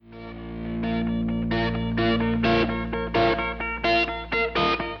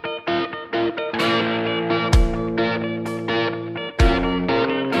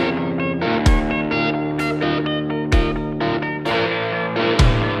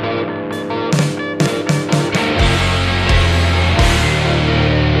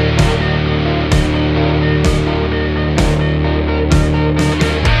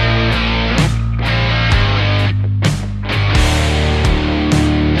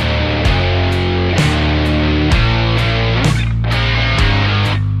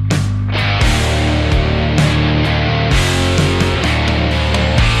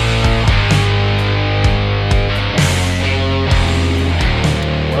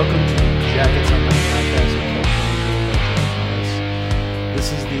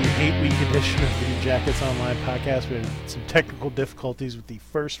edition of the Blue Jackets Online podcast. We had some technical difficulties with the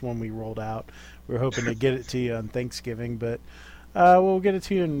first one we rolled out. We were hoping to get it to you on Thanksgiving, but we'll get it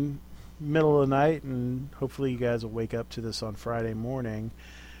to you in the middle of the night, and hopefully you guys will wake up to this on Friday morning.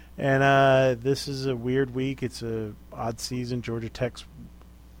 And this is a weird week. It's a odd season. Georgia Tech's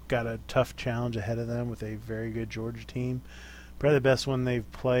got a tough challenge ahead of them with a very good Georgia team. Probably the best one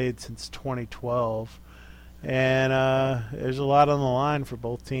they've played since 2012. And there's a lot on the line for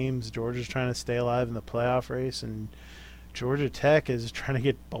both teams. Georgia's trying to stay alive in the playoff race, and Georgia Tech is trying to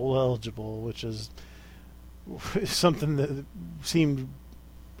get bowl eligible, which is something that seemed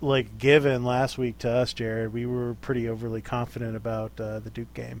like given last week to us, Jared. We were pretty overly confident about the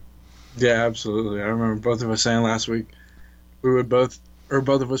Duke game. Yeah, absolutely. I remember both of us saying last week we would both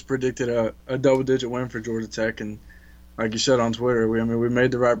of us predicted a double-digit win for Georgia Tech, and like you said on Twitter, we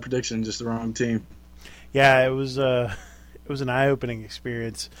made the right prediction, just the wrong team. Yeah, it was an eye-opening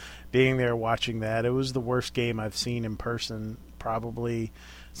experience being there watching that. It was the worst game I've seen in person probably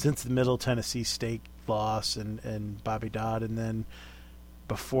since the Middle Tennessee State loss and Bobby Dodd. And then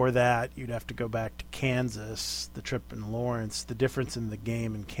before that, you'd have to go back to Kansas, the trip in Lawrence. The difference in the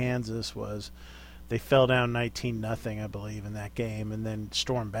game in Kansas was they fell down 19-0, I believe, in that game, and then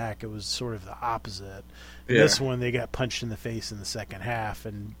stormed back. It was sort of the opposite. Yeah. This one, they got punched in the face in the second half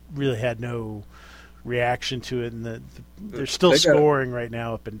and really had no reaction to it, and they're still scoring right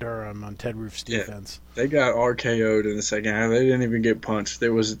now up in Durham on Ted Roof's defense. They got RKO'd in the second half. They didn't even get punched.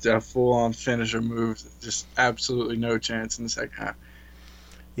 There was a full-on finisher move. Just absolutely no chance in the second half.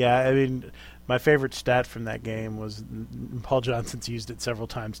 Yeah, I mean, my favorite stat from that game was Paul Johnson's used it several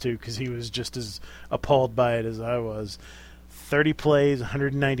times too because he was just as appalled by it as I was. 30 plays,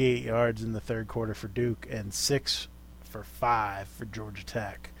 198 yards in the third quarter for Duke, and 6 for 5 for Georgia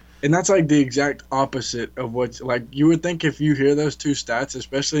Tech. And that's like the exact opposite of what's like. You would think if you hear those two stats,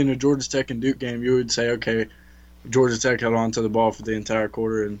 especially in a Georgia Tech and Duke game, you would say, okay, Georgia Tech held on to the ball for the entire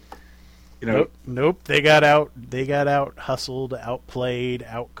quarter, and Nope. They got out hustled, outplayed,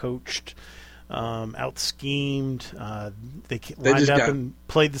 outcoached, out schemed. They lined up and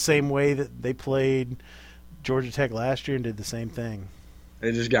played the same way that they played Georgia Tech last year and did the same thing.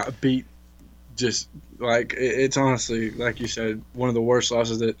 They just got beat. Just like it's honestly, like you said, one of the worst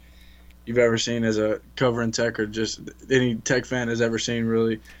losses that you've ever seen as a covering Tech or just any Tech fan has ever seen,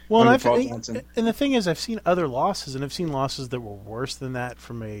 really. Well, and the thing is, I've seen other losses, and I've seen losses that were worse than that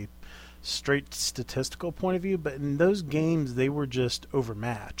from a straight statistical point of view. But in those games, they were just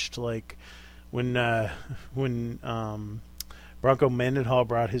overmatched. Like when Bronco Mendenhall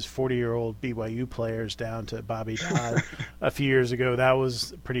brought his 40-year-old BYU players down to Bobby Dodd a few years ago. That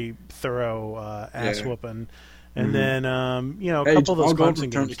was a pretty thorough ass-whooping. And then, a couple of those Clemson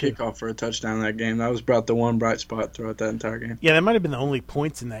games, returned the kickoff for a touchdown in that game. That was about the one bright spot throughout that entire game. Yeah, that might have been the only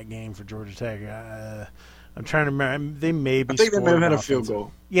points in that game for Georgia Tech. I'm trying to remember. They may be. I think they may have had a field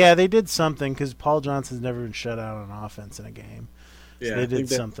goal. Yeah, they did something because Paul Johnson's never been shut out on offense in a game. So yeah, they did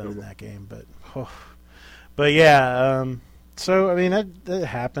something in that game. But yeah. So I mean that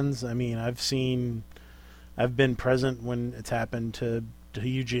happens. I mean I've been present when it's happened to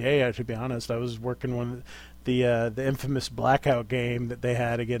UGA. To be honest, I was working the infamous blackout game that they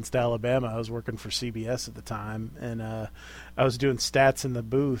had against Alabama. I was working for CBS at the time, and I was doing stats in the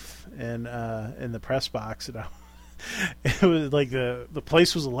booth and in the press box. And it was like the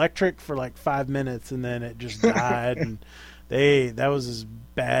place was electric for like 5 minutes, and then it just died. And that was as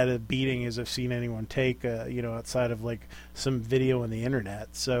bad a beating as I've seen anyone take. Outside of like some video on the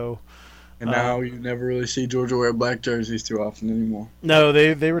internet. So. And now you never really see Georgia wear black jerseys too often anymore. No,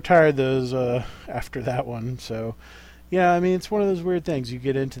 they retired those after that one. So, yeah, I mean, it's one of those weird things. You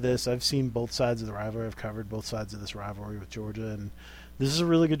get into this. I've seen both sides of the rivalry. I've covered both sides of this rivalry with Georgia. And this is a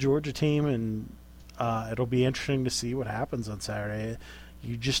really good Georgia team, and it'll be interesting to see what happens on Saturday.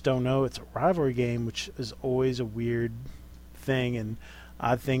 You just don't know. It's a rivalry game, which is always a weird thing, and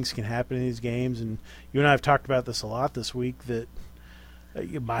odd things can happen in these games. And you and I have talked about this a lot this week, that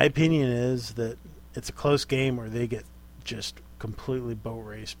my opinion is that it's a close game where they get just completely boat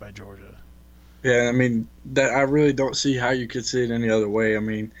raced by Georgia. Yeah, I mean, that I really don't see how you could see it any other way. I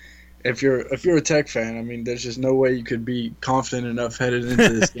mean, if you're a Tech fan, I mean, there's just no way you could be confident enough headed into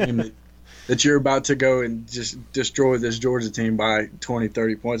this game that you're about to go and just destroy this Georgia team by 20,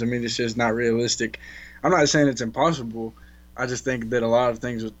 30 points. I mean, it's just not realistic. I'm not saying it's impossible. I just think that a lot of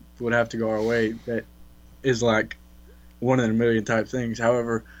things would have to go our way. That is like one in a million type things.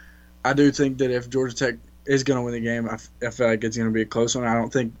 However, I do think that if Georgia Tech is going to win the game, I feel like it's going to be a close one. I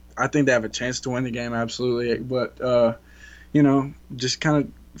think they have a chance to win the game, absolutely. But, just kind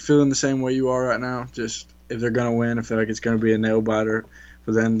of feeling the same way you are right now. Just if they're going to win, I feel like it's going to be a nail-biter.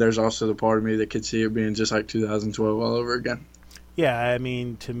 But then there's also the part of me that could see it being just like 2012 all over again. Yeah, I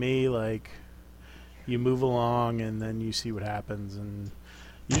mean, to me, like, you move along and then you see what happens, and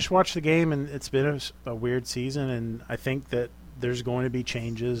you just watch the game. And it's been a weird season, and I think that there's going to be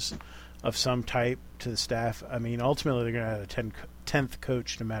changes of some type to the staff. I mean, ultimately, they're going to have a 10th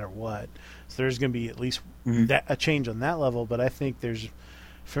coach no matter what. So there's going to be at least a change on that level. But I think there's,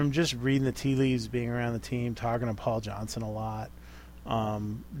 from just reading the tea leaves, being around the team, talking to Paul Johnson a lot,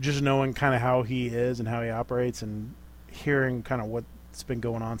 just knowing kind of how he is and how he operates, and hearing kind of what's been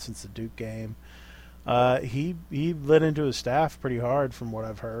going on since the Duke game. He lit into his staff pretty hard from what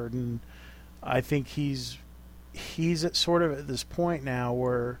I've heard, and I think he's at sort of at this point now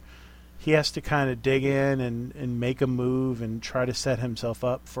where he has to kind of dig in and make a move and try to set himself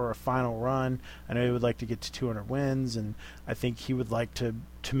up for a final run. I know he would like to get to 200 wins, and I think he would like to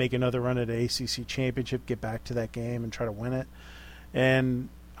make another run at the ACC championship, get back to that game and try to win it. And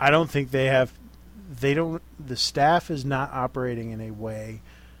I don't think the staff is not operating in a way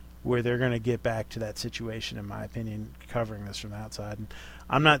where they're going to get back to that situation, in my opinion, covering this from the outside. And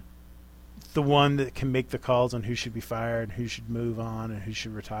I'm not the one that can make the calls on who should be fired, who should move on, and who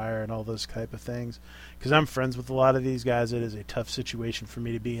should retire, and all those type of things, because I'm friends with a lot of these guys. It is a tough situation for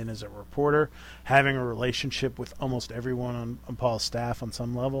me to be in as a reporter, having a relationship with almost everyone on Paul's staff on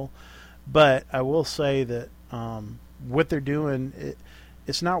some level. But I will say that what they're doing,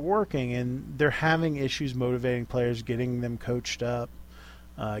 it's not working, and they're having issues motivating players, getting them coached up,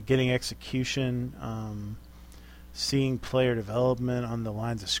 getting execution. Seeing player development on the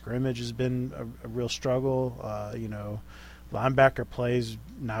lines of scrimmage has been a real struggle. Linebacker play has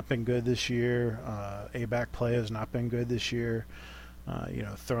not been good this year. A-back play has not been good this year.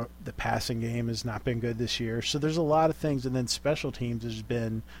 The passing game has not been good this year. So there's a lot of things. And then special teams has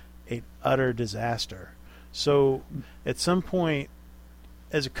been an utter disaster. So at some point,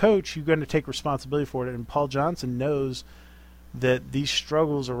 as a coach, you're going to take responsibility for it. And Paul Johnson knows that these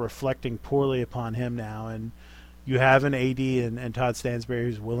struggles are reflecting poorly upon him now. And you have an AD and Todd Stansbury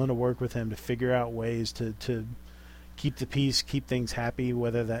who's willing to work with him to figure out ways to keep the peace, keep things happy,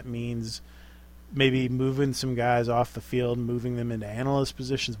 whether that means maybe moving some guys off the field, moving them into analyst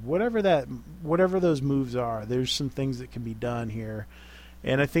positions, whatever those moves are. There's some things that can be done here.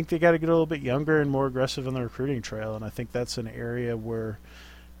 And I think they got to get a little bit younger and more aggressive on the recruiting trail, and I think that's an area where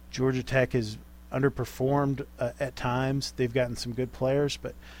Georgia Tech has underperformed at times. They've gotten some good players,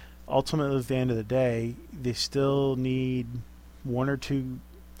 but ultimately, at the end of the day, they still need one or two.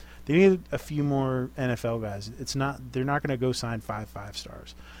 They need a few more NFL guys. They're not going to go sign 5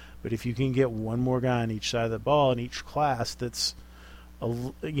 stars, but if you can get one more guy on each side of the ball in each class, that's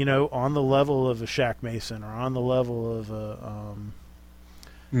on the level of a Shaq Mason or on the level of a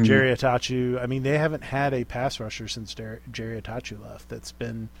Jerry Atachu. I mean, they haven't had a pass rusher since Jerry Atachu left. That's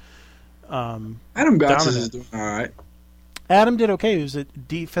been Adam Gotsis is doing all right. Adam did okay. He was a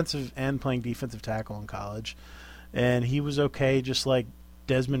defensive end playing defensive tackle in college, and he was okay, just like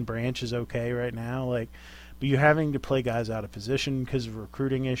Desmond Branch is okay right now. But you're having to play guys out of position because of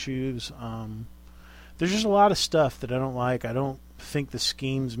recruiting issues. There's just a lot of stuff that I don't like. I don't think the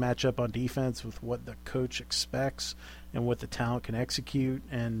schemes match up on defense with what the coach expects and what the talent can execute,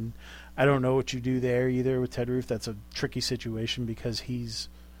 and I don't know what you do there either with Ted Roof. That's a tricky situation because he's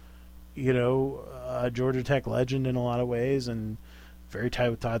a Georgia Tech legend in a lot of ways and very tight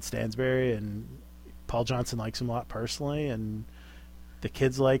with Todd Stansbury, and Paul Johnson likes him a lot personally, and the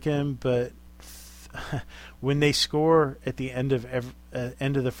kids like him. But when they score at the end of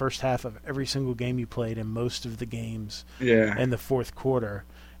the first half of every single game you played in most of the games in the fourth quarter,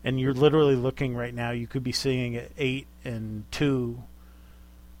 and you're literally looking right now, you could be sitting at 8-2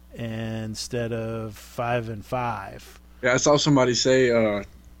 instead of 5-5. Yeah, I saw somebody say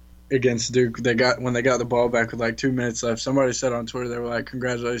against Duke, when they got the ball back with like 2 minutes left, somebody said on Twitter, they were like,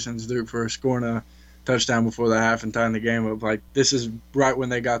 "Congratulations, Duke, for scoring a touchdown before the half and tying the game up." Like, this is right when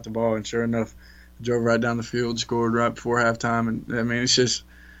they got the ball, and sure enough, drove right down the field, scored right before halftime. And I mean, it's just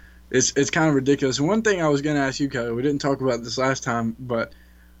it's kind of ridiculous. And one thing I was going to ask you, Kelly, we didn't talk about this last time, but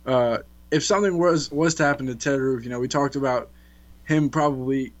if something was to happen to Ted Roof, we talked about him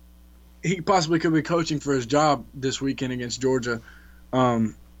he possibly could be coaching for his job this weekend against Georgia.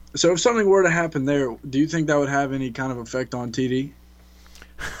 So if something were to happen there, do you think that would have any kind of effect on TD?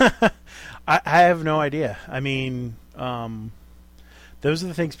 I have no idea. I mean, those are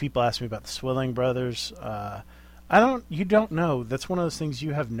the things people ask me about the Swilling brothers. You don't know. That's one of those things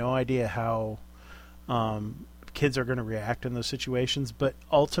you have no idea how kids are going to react in those situations. But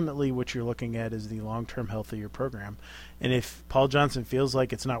ultimately what you're looking at is the long-term health of your program. And if Paul Johnson feels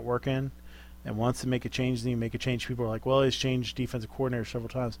like it's not working, and wants to make a change, then you make a change. People are like, well, he's changed defensive coordinator several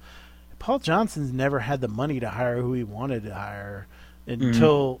times. Paul Johnson's never had the money to hire who he wanted to hire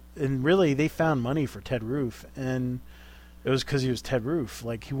until, and really they found money for Ted Roof, and it was because he was Ted Roof.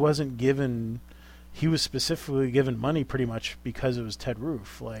 Like, he wasn't given, he was specifically given money pretty much because it was Ted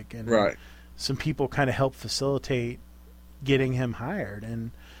Roof. Like, and right. some people kind of helped facilitate getting him hired,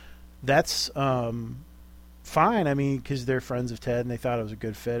 and that's fine. I mean, because they're friends of Ted and they thought it was a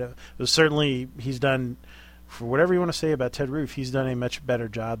good fit. It was certainly, he's done, for whatever you want to say about Ted Roof, he's done a much better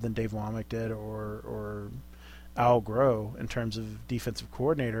job than Dave Womack did or Al Groh in terms of defensive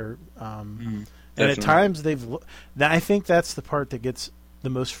coordinator. And at times I think that's the part that gets the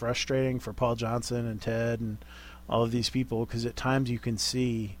most frustrating for Paul Johnson and Ted and all of these people, because at times you can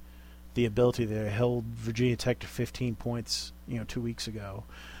see the ability. They held Virginia Tech to 15 points, 2 weeks ago.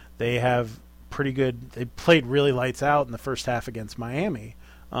 They have pretty good. They played really lights out in the first half against Miami.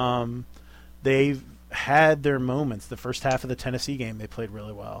 They've had their moments. The first half of the Tennessee game, they played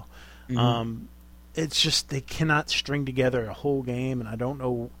really well. It's just they cannot string together a whole game, and I don't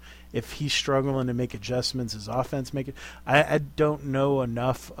know if he's struggling to make adjustments. His offense make it. I don't know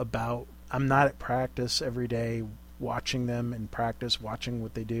enough about. I'm not at practice every day watching them in practice, watching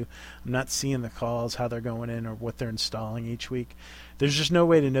what they do. I'm not seeing the calls, how they're going in, or what they're installing each week. There's just no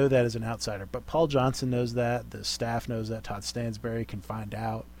way to know that as an outsider. But Paul Johnson knows that. The staff knows that. Todd Stansbury can find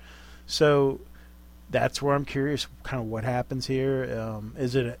out. So that's where I'm curious kind of what happens here.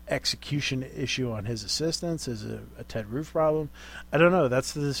 Is it an execution issue on his assistants? Is it a Ted Roof problem? I don't know.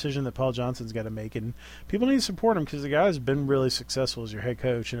 That's the decision that Paul Johnson's got to make. And people need to support him because the guy's been really successful as your head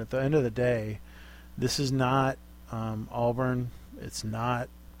coach. And at the end of the day, this is not Auburn. It's not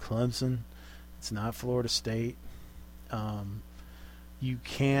Clemson. It's not Florida State. You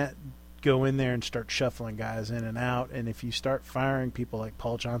can't go in there and start shuffling guys in and out. And if you start firing people like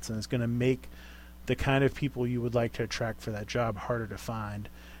Paul Johnson, it's going to make the kind of people you would like to attract for that job harder to find.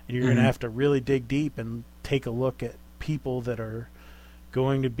 And you're going to have to really dig deep and take a look at people that are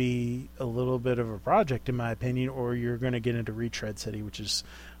going to be a little bit of a project, in my opinion, or you're going to get into retread city, which is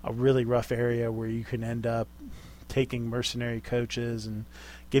a really rough area where you can end up taking mercenary coaches and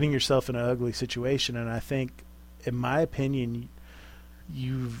getting yourself in an ugly situation. And I think, in my opinion,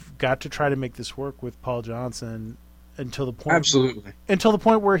 you've got to try to make this work with Paul Johnson until the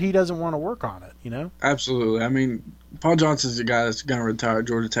point where he doesn't want to work on it, Absolutely. I mean, Paul Johnson's the guy that's going to retire at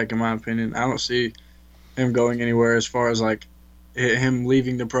Georgia Tech, in my opinion. I don't see him going anywhere as far as like him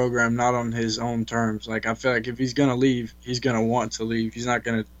leaving the program not on his own terms. Like, I feel like if he's going to leave, he's going to want to leave. He's not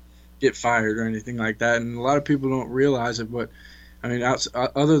going to get fired or anything like that. And a lot of people don't realize it, but I mean,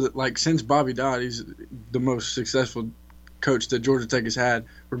 since Bobby Dodd, he's the most successful coach that Georgia Tech has had,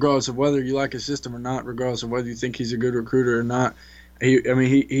 regardless of whether you like his system or not, regardless of whether you think he's a good recruiter or not.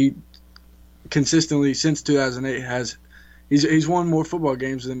 He consistently since 2008 he's won more football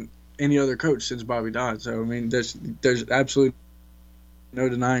games than any other coach since Bobby Dodd. So I mean, there's absolutely no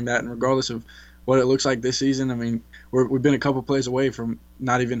denying that. And regardless of what it looks like this season, I mean, we've been a couple plays away from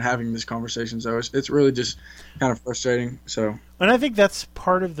not even having this conversation. So it's really just kind of frustrating. So, and I think that's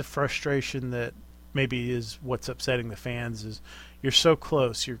part of the frustration that maybe is what's upsetting the fans is you're so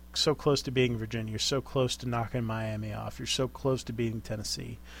close. You're so close to beating Virginia. You're so close to knocking Miami off. You're so close to beating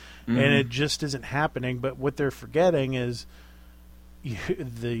Tennessee. And it just isn't happening. But what they're forgetting is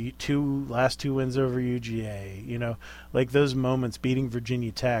the last two wins over UGA, like those moments, beating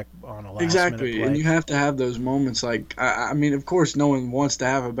Virginia Tech on a last minute play. And you have to have those moments. Like, I mean, of course, no one wants to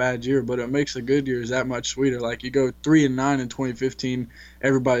have a bad year, but it makes the good years that much sweeter. Like, you go 3-9 in 2015,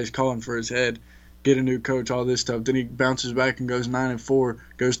 everybody's calling for his head. Get a new coach, all this stuff. Then he bounces back and goes 9-4,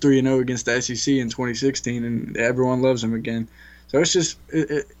 goes 3-0 against the SEC in 2016, and everyone loves him again. So it's just,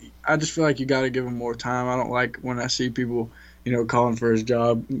 I just feel like you got to give him more time. I don't like when I see people, calling for his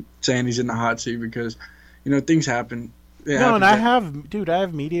job, saying he's in the hot seat because, things happen. And I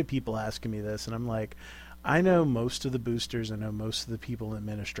have media people asking me this, and I'm like, I know most of the boosters, I know most of the people in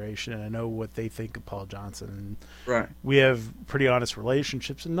administration, and I know what they think of Paul Johnson. Right. We have pretty honest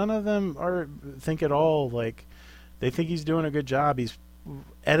relationships, and none of them think at all like they think he's doing a good job. He's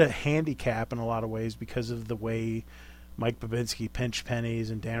at a handicap in a lot of ways because of the way Mike Babinski pinched pennies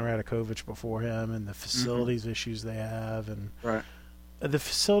and Dan Radakovich before him, and the facilities issues they have, and right. The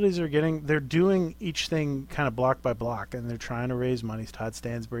facilities they're doing each thing kind of block by block, and they're trying to raise money. Todd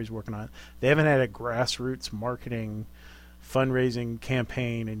Stansbury's working on it. They haven't had a grassroots marketing fundraising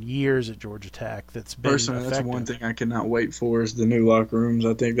campaign in years at Georgia Tech that's been personally effective. That's one thing I cannot wait for is the new locker rooms.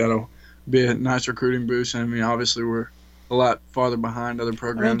 I think that'll be a nice recruiting boost. I mean, obviously we're a lot farther behind other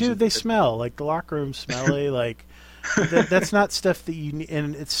programs. I mean, dude, they smell. Like, the locker room's smelly. Like, That's not stuff that you need,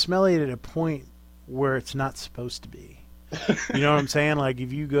 and it's smelly at a point where it's not supposed to be. You know what I'm saying? Like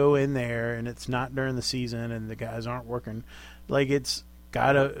if you go in there and it's not during the season and the guys aren't working, like it's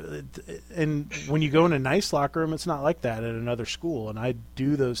gotta. And when you go in a nice locker room, it's not like that at another school. And I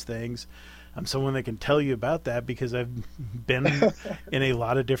do those things. I'm someone that can tell you about that because I've been in a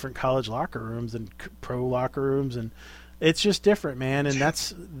lot of different college locker rooms and pro locker rooms, and it's just different, man. And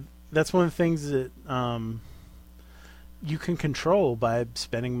that's one of the things that you can control by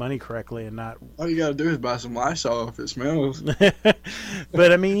spending money correctly and not. All you gotta do is buy some Lysol if it smells.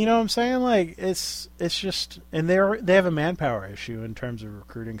 But I mean, you know what I'm saying? Like it's just, and they have a manpower issue in terms of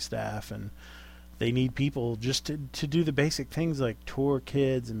recruiting staff, and they need people just to do the basic things like tour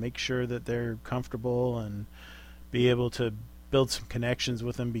kids and make sure that they're comfortable and be able to build some connections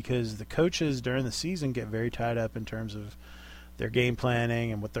with them, because the coaches during the season get very tied up in terms of their game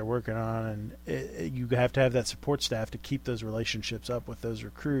planning and what they're working on, and you have to have that support staff to keep those relationships up with those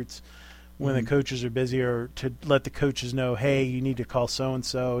recruits when the coaches are busy, or to let the coaches know, hey, you need to call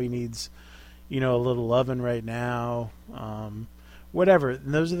so-and-so, he needs, a little loving right now, whatever.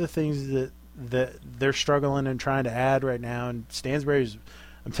 And those are the things that they're struggling and trying to add right now. And Stansbury's,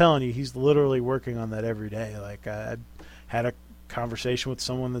 I'm telling you, he's literally working on that every day. Like I had a conversation with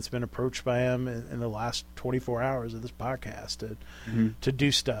someone that's been approached by him in the last 24 hours of this podcast to do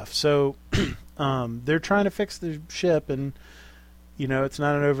stuff. So they're trying to fix the ship, and it's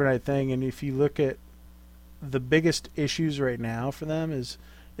not an overnight thing. And if you look at the biggest issues right now for them, is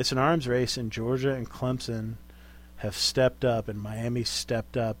it's an arms race, and Georgia and Clemson have stepped up, and Miami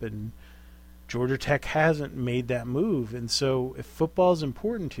stepped up, and Georgia Tech hasn't made that move. And so if football is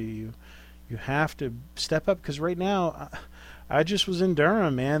important to you, you have to step up, because right now, I just was in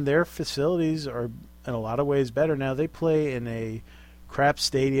Durham, man. Their facilities are in a lot of ways better now. They play in a crap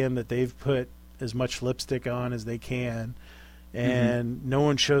stadium that they've put as much lipstick on as they can, and no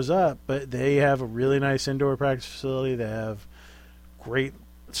one shows up, but they have a really nice indoor practice facility. They have great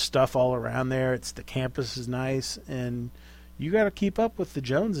stuff all around there. The campus is nice, and you got to keep up with the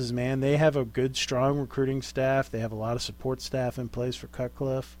Joneses, man. They have a good, strong recruiting staff. They have a lot of support staff in place for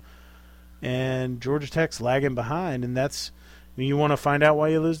Cutcliffe. And Georgia Tech's lagging behind, and that's – I mean, you want to find out why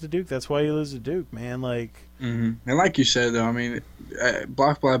you lose to Duke, that's why you lose to Duke, man. Like, and like you said, though, I mean,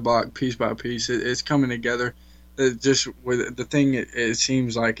 block by block, piece by piece, it's coming together. Just with the thing, it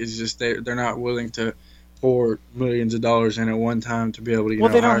seems like is just they're not willing to pour millions of dollars in at one time to be able to get.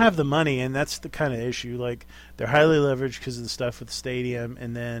 Well, they don't have the money, and that's the kind of issue. Like, they're highly leveraged because of the stuff with the stadium,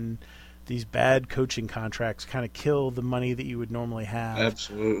 and then these bad coaching contracts kind of kill the money that you would normally have.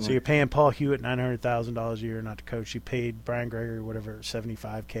 Absolutely. So you're paying Paul Hewitt $900,000 a year not to coach. You paid Brian Gregory whatever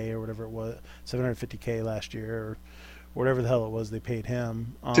 $75K or whatever it was, $750K last year, or whatever the hell it was they paid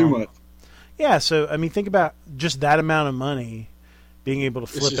him. Too much. Yeah. So I mean, think about just that amount of money being able to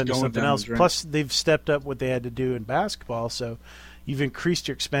flip into something else. Plus, they've stepped up what they had to do in basketball. So you've increased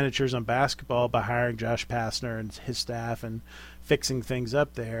your expenditures on basketball by hiring Josh Pastner and his staff and fixing things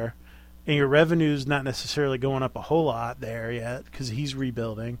up there. And your revenue's not necessarily going up a whole lot there yet because he's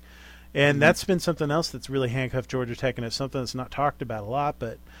rebuilding. And that's been something else that's really handcuffed Georgia Tech, and it's something that's not talked about a lot.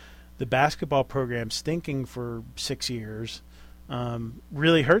 But the basketball program stinking for 6 years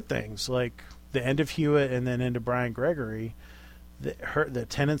really hurt things. Like the end of Hewitt and then into Brian Gregory, the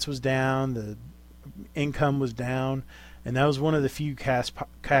attendance was down, the income was down, and that was one of the few cash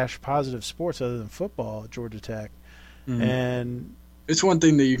positive sports other than football at Georgia Tech. And it's one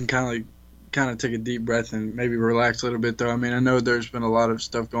thing that you can kind of take a deep breath and maybe relax a little bit, though. I mean, I know there's been a lot of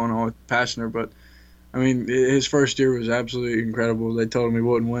stuff going on with Pastner, but I mean, his first year was absolutely incredible. They told him he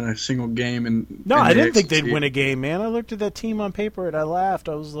wouldn't win a single game, I didn't think they'd win a game, man. I looked at that team on paper and I laughed.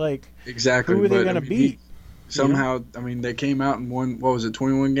 I was like, exactly, who are they going to beat? Somehow, I mean, they came out and won. What was it,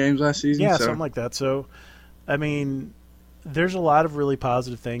 21 games last season? Yeah, something like that. So, I mean, there's a lot of really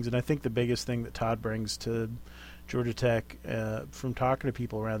positive things, and I think the biggest thing that Todd brings to Georgia Tech, from talking to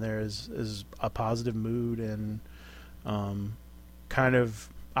people around there, is a positive mood and kind of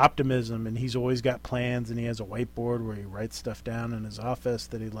optimism. And he's always got plans, and he has a whiteboard where he writes stuff down in his office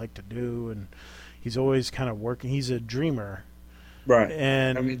that he'd like to do, and he's always kind of working. He's a dreamer, right?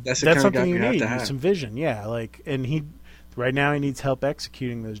 And I mean, that's something you need. Some vision, yeah. Like, and right now he needs help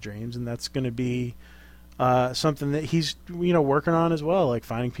executing those dreams, and that's going to be something that he's working on as well, like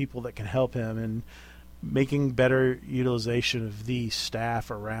finding people that can help him and making better utilization of the staff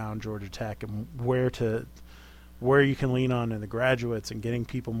around Georgia Tech, and where you can lean on in the graduates, and getting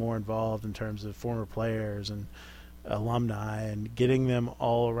people more involved in terms of former players and alumni, and getting them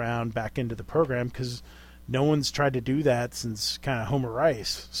all around back into the program, because no one's tried to do that since kind of Homer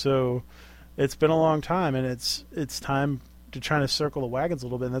Rice. So it's been a long time, and it's time to try to circle the wagons a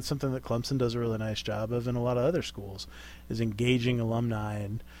little bit. And that's something that Clemson does a really nice job of, and a lot of other schools, is engaging alumni.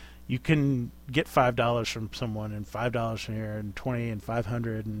 And you can get $5 from someone, and $5 from here, and 20 and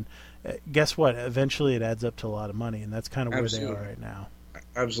 500, and guess what? Eventually, it adds up to a lot of money, and that's kind of where Absolutely. they are right now.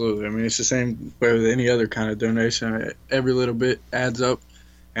 Absolutely. I mean, it's the same way with any other kind of donation. Every little bit adds up,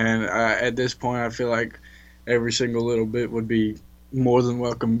 and at this point, I feel like every single little bit would be more than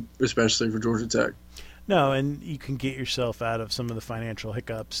welcome, especially for Georgia Tech. No, and you can get yourself out of some of the financial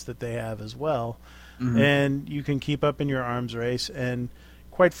hiccups that they have as well, Mm-hmm. and you can keep up in your arms race. And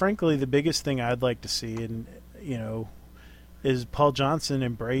quite frankly, the biggest thing I'd like to see, and is Paul Johnson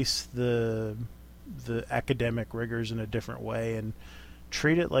embrace the academic rigors in a different way and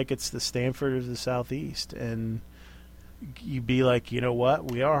treat it like it's the Stanford of the Southeast. And you be like, you know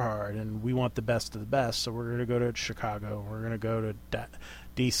what, we are hard, and we want the best of the best, so we're going to go to Chicago, we're going to go to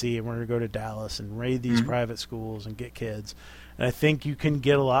D.C., and we're going to go to Dallas and raid these private schools and get kids. And I think you can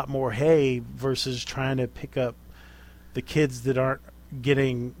get a lot more hay versus trying to pick up the kids that aren't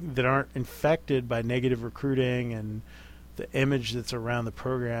infected by negative recruiting and the image that's around the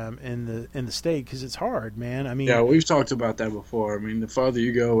program in the state, because it's hard, man. I mean, Yeah, we've talked about that before. I mean, the farther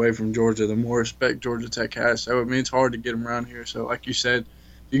you go away from Georgia, the more respect Georgia Tech has. So, I mean, it's hard to get them around here. So, like you said,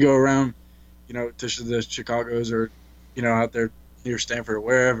 you go around, to the Chicagos or, out there near Stanford or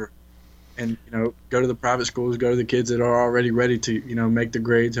wherever, and, go to the private schools, go to the kids that are already ready to, make the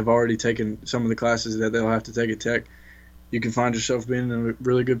grades, have already taken some of the classes that they'll have to take at Tech. You can find yourself being in a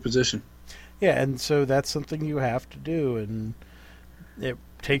really good position. Yeah, and so that's something you have to do, and it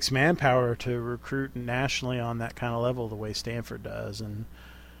takes manpower to recruit nationally on that kind of level the way Stanford does, and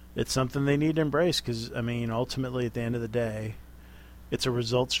it's something they need to embrace because, I mean, ultimately at the end of the day, it's a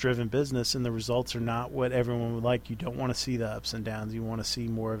results-driven business, and the results are not what everyone would like. You don't want to see the ups and downs. You want to see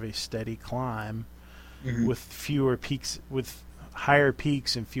more of a steady climb with fewer peaks, with higher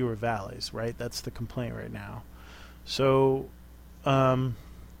peaks and fewer valleys, right? That's the complaint right now. So,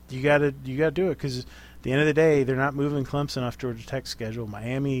 you gotta do it because at the end of the day, they're not moving Clemson off Georgia Tech's schedule.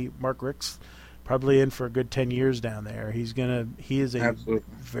 Miami, Mark Richt's probably in for a good 10 years down there. He is a Absolutely.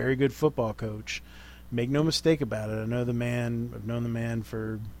 very good football coach. Make no mistake about it. I've known the man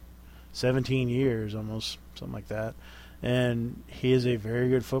for 17 years, almost, something like that, and he is a very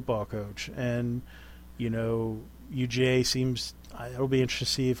good football coach. And UGA seems. It'll be interesting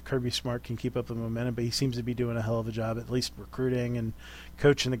to see if Kirby Smart can keep up the momentum, but he seems to be doing a hell of a job, at least recruiting and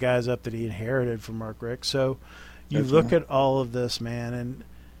coaching the guys up that he inherited from Mark Richt. So you look at all of this, man, and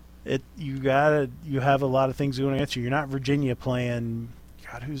you have a lot of things going against you. You're not Virginia playing.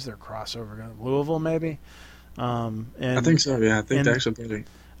 God, who's their crossover going? Louisville, maybe. And I think so. Yeah, I think that's actually.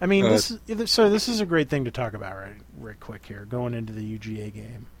 I mean, this is a great thing to talk about right quick here, going into the UGA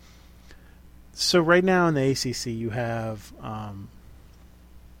game. So right now in the ACC, you have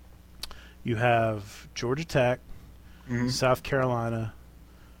Georgia Tech, South Carolina,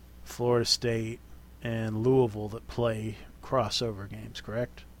 Florida State, and Louisville that play crossover games.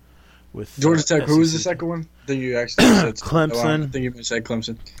 Correct? With Georgia Tech. Who was the second one? I think you actually said Clemson. I think you said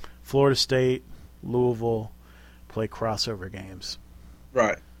Clemson. Florida State, Louisville play crossover games.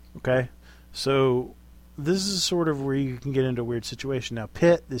 Right. Okay, so this is sort of where you can get into a weird situation. Now,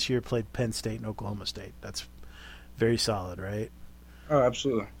 Pitt this year played Penn State and Oklahoma State. That's very solid, right? Oh,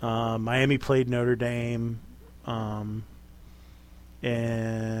 absolutely. Miami played Notre Dame, and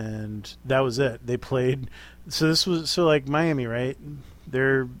that was it. They played. So like Miami, right?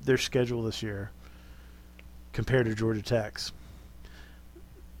 Their schedule this year compared to Georgia Tech's.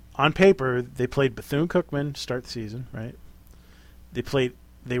 On paper, they played Bethune-Cookman to start the season, right?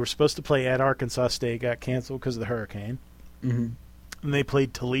 They were supposed to play at Arkansas State, got canceled because of the hurricane. Mm-hmm. And they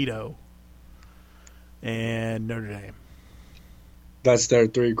played Toledo and Notre Dame. That's their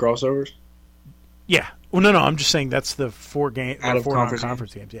 3 crossovers? Yeah. Well, no, I'm just saying that's the 4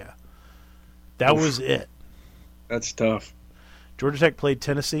 non-conference games. Yeah. That was it. That's tough. Georgia Tech played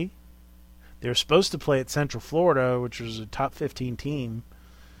Tennessee. They were supposed to play at Central Florida, which was a top 15 team.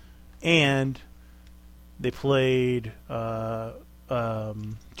 And they played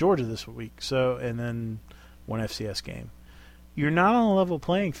Georgia this week, and then one FCS game. You're not on a level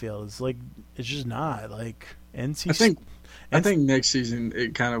playing field. It's just not like NC. I think next season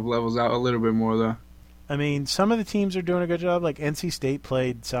it kind of levels out a little bit more though. I mean, some of the teams are doing a good job. Like NC State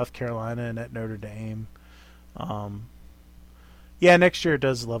played South Carolina and at Notre Dame. Yeah, next year it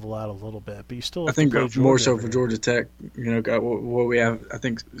does level out a little bit, but you still. I think more so for Georgia Tech. Got what we have. I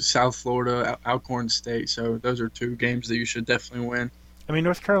think South Florida, Alcorn State. So those are 2 games that you should definitely win. I mean,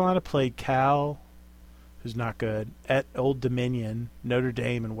 North Carolina played Cal, who's not good, at Old Dominion, Notre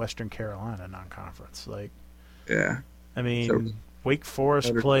Dame, and Western Carolina non-conference. Like, Yeah. I mean, So, Wake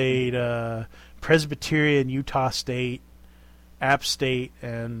Forest played Presbyterian, Utah State, App State,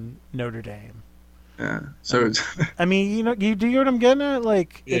 and Notre Dame. Yeah. So I mean, you do you know what I'm getting at?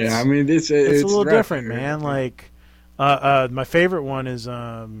 Like, yeah, I mean, it's a little right different, there. man. Like, my favorite one is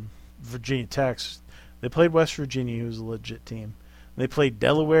Virginia Tech. They played West Virginia, who's a legit team. They played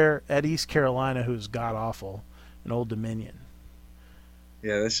Delaware at East Carolina, who's god awful, and Old Dominion.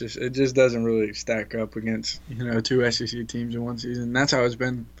 Yeah, it just doesn't really stack up against two SEC teams in one season. That's how it's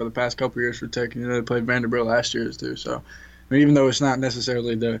been for the past couple of years for Tech. They played Vanderbilt last year too. So, I mean, even though it's not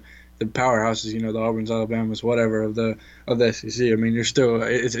necessarily the powerhouses, the Auburns, Alabamas, whatever of the SEC. I mean, you're still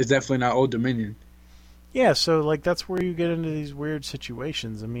it's definitely not Old Dominion. Yeah, so like that's where you get into these weird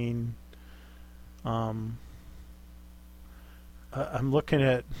situations. I mean, I'm looking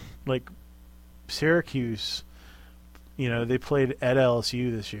at like Syracuse. They played at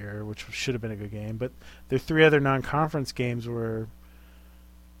LSU this year, which should have been a good game. But their 3 other non-conference games were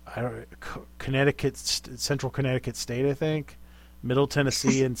Central Connecticut State, I think, Middle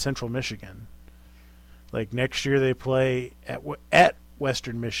Tennessee, and Central Michigan. Like next year they play at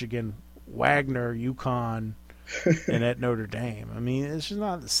Western Michigan, Wagner, UConn, and at Notre Dame. I mean, it's just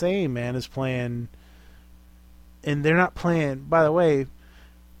not the same, man, as playing. And they're not playing. By the way,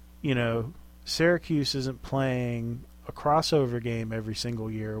 Syracuse isn't playing a crossover game every single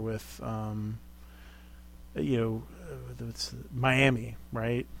year with, it's Miami,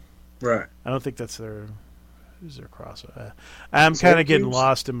 right? Right. I don't think that's who's their crossover. I'm kind of getting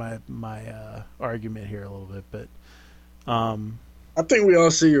lost in my argument here a little bit, but I think we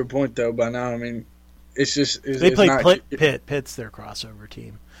all see your point though by now. I mean, it's just they play Pitt. Pitt's their crossover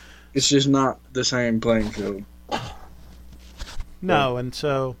team. It's just not the same playing field. No, and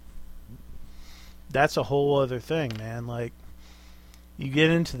so that's a whole other thing, man. Like, you get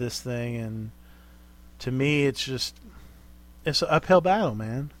into this thing, and to me, it's an uphill battle,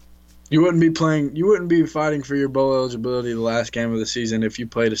 man. You wouldn't be fighting for your bowl eligibility the last game of the season if you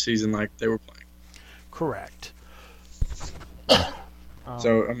played a season like they were playing. Correct.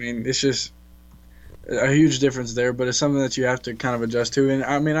 So, I mean, it's just a huge difference there, but it's something that you have to kind of adjust to. And,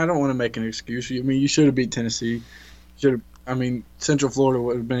 I mean, I don't want to make an excuse. I mean, you should have beat Tennessee. Central Florida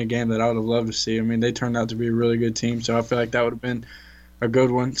would have been a game that I would have loved to see. I mean, they turned out to be a really good team, so I feel like that would have been a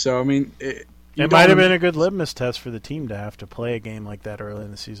good one. So, I mean, it might have been a good litmus test for the team to have to play a game like that early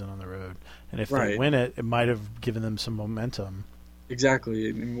in the season on the road. And if they win it, it might have given them some momentum. Exactly.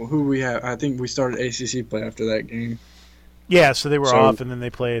 And who we have, I think we started ACC play after that game. Yeah, so they were off, and then they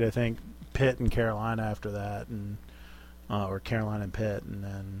played, I think, Pitt and Carolina after that, and or Carolina and Pitt, and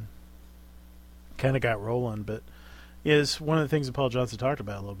then kind of got rolling. But yeah, it's one of the things that Paul Johnson talked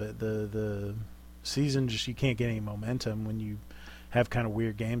about a little bit. The season, you can't get any momentum when you have kind of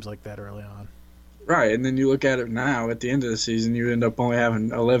weird games like that early on. Right, and then you look at it now, at the end of the season, you end up only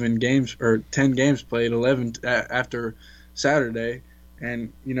having 11 games, or 10 games played, 11 after Saturday,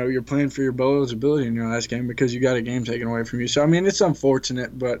 and, you're playing for your bowl eligibility in your last game because you got a game taken away from you. So, I mean, it's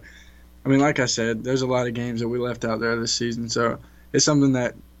unfortunate, but, I mean, like I said, there's a lot of games that we left out there this season, so it's something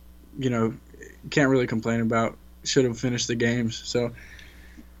that, can't really complain about. Should have finished the games. So,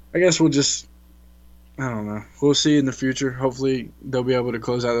 I guess I don't know. We'll see in the future. Hopefully, they'll be able to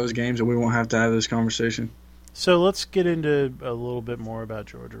close out those games, and we won't have to have this conversation. So let's get into a little bit more about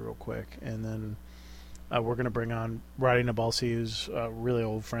Georgia real quick, and then we're going to bring on Roddy Nabalsi, who's a really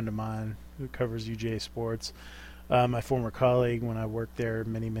old friend of mine who covers UGA sports, my former colleague when I worked there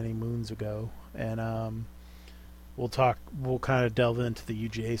many, many moons ago, and we'll kind of delve into the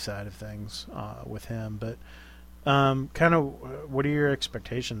UGA side of things with him. But kind of, what are your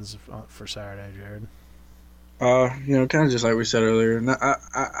expectations for Saturday, Jared? Kind of just like we said earlier,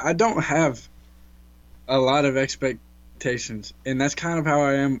 I don't have a lot of expectations, and that's kind of how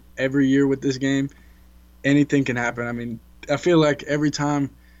I am every year with this game. Anything can happen. I mean, I feel like every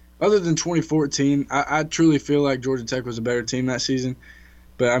time, other than 2014, I truly feel like Georgia Tech was a better team that season.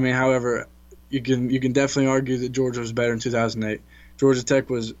 But, I mean, however, you can definitely argue that Georgia was better in 2008. Georgia Tech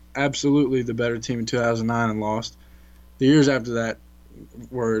was absolutely the better team in 2009 and lost. The years after that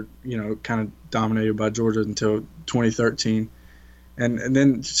were, kind of dominated by Georgia until 2013. And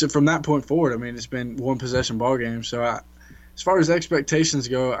then from that point forward, I mean, it's been one possession ball game. So as far as expectations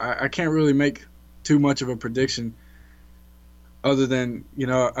go, I can't really make too much of a prediction other than,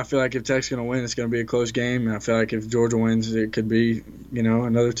 I feel like if Tech's going to win, it's going to be a close game. And I feel like if Georgia wins, it could be,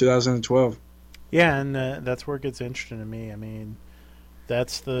 another 2012. Yeah, and that's where it gets interesting to me. I mean,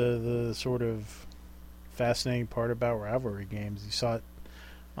 that's the sort of fascinating part about rivalry games. You saw it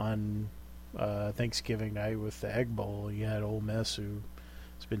on Thanksgiving night with the Egg Bowl. You had Ole Miss, who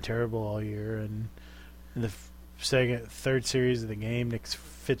has been terrible all year, and in the third series of the game, Nick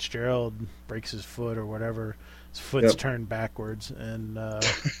Fitzgerald breaks his foot or whatever. His foot's turned backwards, and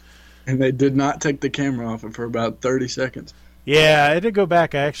and they did not take the camera off it for about 30 seconds. Yeah, I did go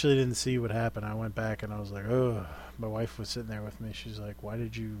back. I actually didn't see what happened. I went back and I was like, oh. My wife was sitting there with me. She's like, "Why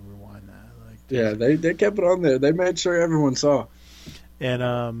did you rewind that?" Like, yeah, they kept it on there. They made sure everyone saw.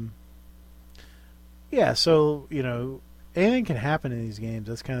 And yeah. So anything can happen in these games.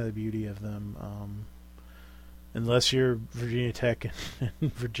 That's kind of the beauty of them. Unless you're Virginia Tech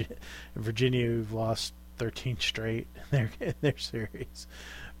and Virginia, who've lost 13 straight in their series,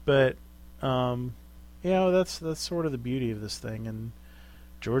 but that's sort of the beauty of this thing. And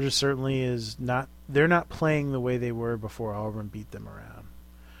Georgia certainly is not. They're not playing the way they were before Auburn beat them around.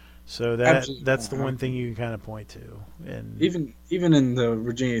 So that's the one thing you can kind of point to. And even in the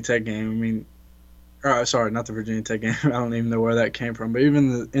Virginia Tech game, I mean, sorry, not the Virginia Tech game. I don't even know where that came from. But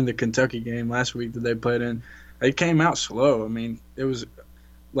even in the Kentucky game last week that they played in, they came out slow. I mean, it was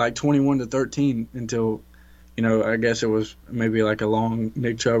like 21-13 until, I guess it was maybe like a long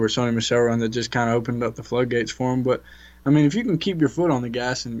Nick Chubb or Sonny Michel run that just kind of opened up the floodgates for them. But I mean, if you can keep your foot on the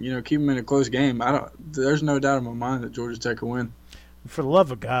gas and keep them in a close game, there's no doubt in my mind that Georgia Tech will win. For the love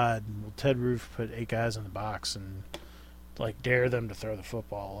of God, will Ted Roof put 8 guys in the box and dare them to throw the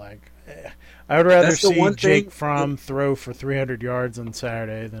football? I would rather see Jake Fromm throw for 300 yards on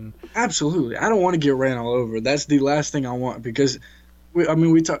Saturday than absolutely. I don't want to get ran all over. That's the last thing I want because, we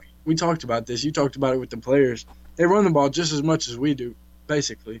talked about this. You talked about it with the players. They run the ball just as much as we do,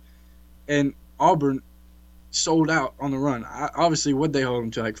 basically, and Auburn sold out on the run. Obviously, what they hold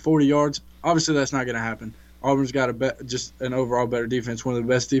them to, 40 yards? Obviously, that's not going to happen. Auburn's got just an overall better defense, one of the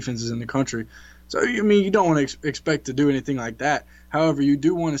best defenses in the country. So, you don't want to expect to do anything like that. However, you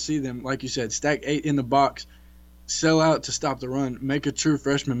do want to see them, like you said, stack 8 in the box, sell out to stop the run, make a true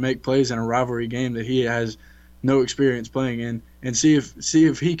freshman make plays in a rivalry game that he has no experience playing in, and see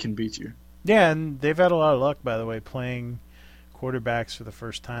if he can beat you. Yeah, and they've had a lot of luck, by the way, playing quarterbacks for the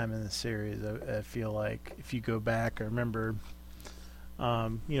first time in the series. I feel like if you go back, I remember,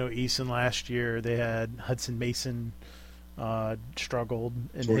 Eason last year, they had Hudson Mason struggled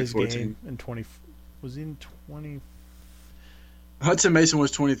in his game in 20. Was he in 20? Hudson Mason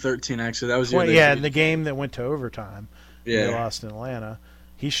was 2013. Actually, that was in the game that went to overtime. Yeah, they lost in Atlanta.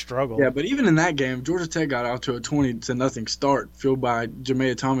 He struggled. Yeah, but even in that game, Georgia Tech got out to a 20-0 start, fueled by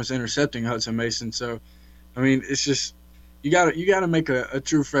Jamea Thomas intercepting Hudson Mason. So, I mean, it's just you got to make a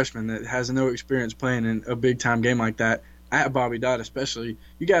true freshman that has no experience playing in a big time game like that at Bobby Dodd, especially.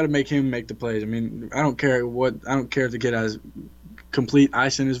 You got to make him make the plays. I mean, I don't care if the kid has complete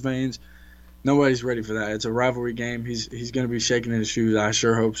ice in his veins. Nobody's ready for that. It's a rivalry game. He's going to be shaking in his shoes. I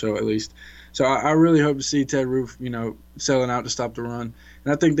sure hope so, at least. So I really hope to see Ted Roof, selling out to stop the run.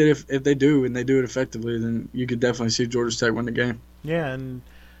 And I think that if they do and they do it effectively, then you could definitely see Georgia Tech win the game. Yeah, and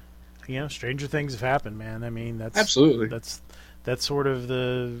stranger things have happened, man. I mean, that's absolutely that's sort of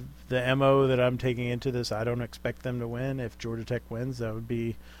the MO that I'm taking into this. I don't expect them to win. If Georgia Tech wins, that would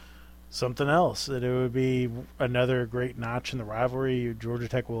be something else. That it would be another great notch in the rivalry. Georgia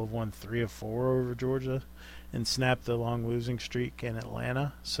Tech will have won 3 of 4 over Georgia and snapped the long losing streak in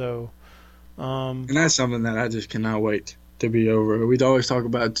Atlanta. So, and that's something that I just cannot wait to be over. We'd always talk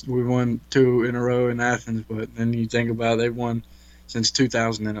about we won 2 in a row in Athens, but then you think about it, they've won since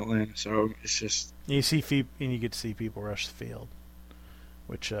 2000 in Atlanta. So it's just you get to see people rush the field,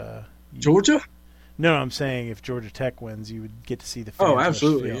 which Georgia. No, I'm saying if Georgia Tech wins, you would get to see the fans. Oh,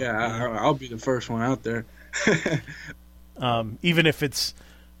 absolutely, rush the field. Yeah. I'll be the first one out there. Even if it's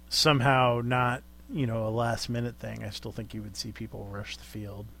somehow not, a last-minute thing, I still think you would see people rush the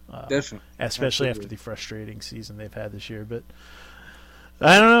field. Definitely. Especially after the frustrating season they've had this year. But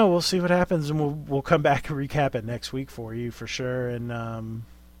I don't know. We'll see what happens, and we'll come back and recap it next week for you for sure. And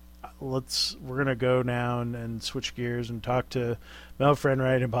we're gonna go now and switch gears and talk to Mel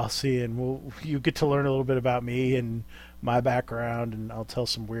Friendright and Bossy, and you get to learn a little bit about me and my background, and I'll tell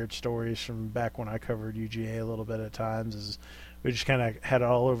some weird stories from back when I covered UGA a little bit at times. As we just kind of had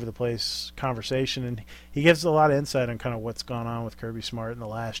all over the place conversation, and he gives a lot of insight on kind of what's gone on with Kirby Smart in the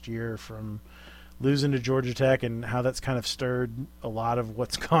last year, from losing to Georgia Tech and how that's kind of stirred a lot of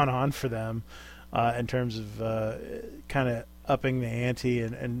what's gone on for them in terms of kind of upping the ante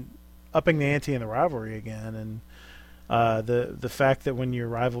and upping the ante in the rivalry again. And the fact that when your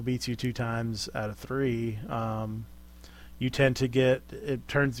rival beats you 2 times out of 3, you tend to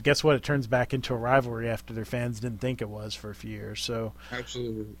guess what? It turns back into a rivalry after their fans didn't think it was for a few years. So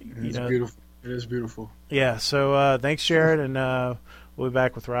absolutely, it's beautiful. It is beautiful. Yeah. So thanks, Jared, and we'll be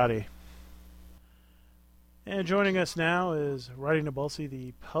back with Roddy. And joining us now is Roddy Nabulsi,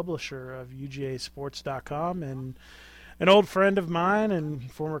 the publisher of UGAsports.com and an old friend of mine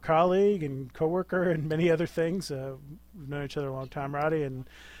and former colleague and coworker and many other things. We've known each other a long time, Roddy, and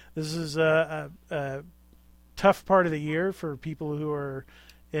this is a tough part of the year for people who are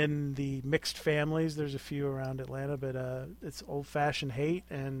in the mixed families. There's a few around Atlanta, but it's old-fashioned hate,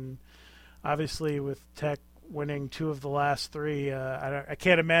 and obviously with Tech winning 2 of the last 3, I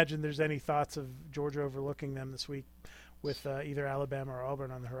can't imagine there's any thoughts of Georgia overlooking them this week with either Alabama or Auburn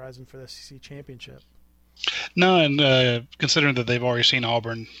on the horizon for the SEC championship. No, and considering that they've already seen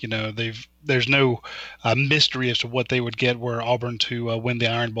Auburn, there's no mystery as to what they would get were Auburn to win the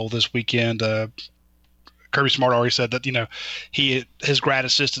Iron Bowl this weekend. Kirby Smart already said that his grad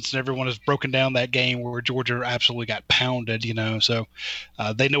assistants and everyone has broken down that game where Georgia absolutely got pounded. So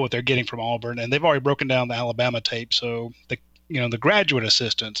they know what they're getting from Auburn, and they've already broken down the Alabama tape. So the graduate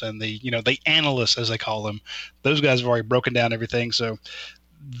assistants and the analysts, as they call them, those guys have already broken down everything. So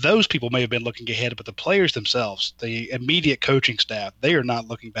those people may have been looking ahead, but the players themselves, the immediate coaching staff, they are not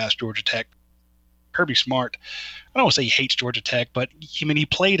looking past Georgia Tech. Kirby Smart, I don't want to say he hates Georgia Tech, but he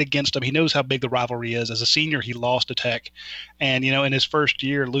played against them. He knows how big the rivalry is. As a senior, he lost to Tech. And, in his first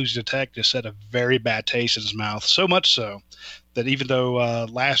year, losing to Tech just set a very bad taste in his mouth. So much so that even though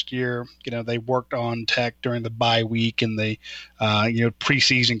last year, they worked on Tech during the bye week and the,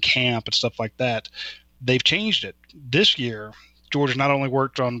 preseason camp and stuff like that, they've changed it. This year, Georgia not only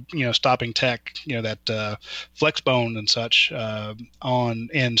worked on stopping Tech, that flex bone and such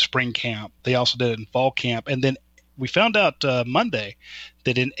in spring camp. They also did it in fall camp, and then we found out Monday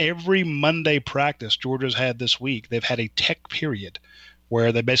that in every Monday practice Georgia's had this week, they've had a Tech period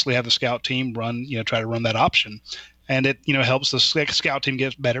where they basically have the scout team try to run that option. And it, helps the scout team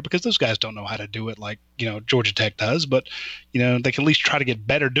get better because those guys don't know how to do it like, Georgia Tech does. But, they can at least try to get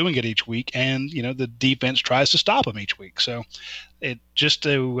better doing it each week. And, the defense tries to stop them each week. So it just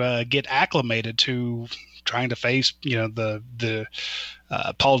to get acclimated to trying to face, the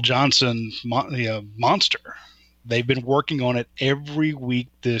Paul Johnson, monster. They've been working on it every week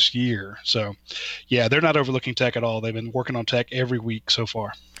this year. So, yeah, they're not overlooking Tech at all. They've been working on Tech every week so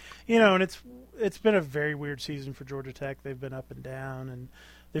far. And it's been a very weird season for Georgia Tech. They've been up and down, and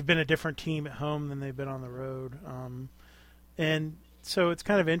they've been a different team at home than they've been on the road. And so it's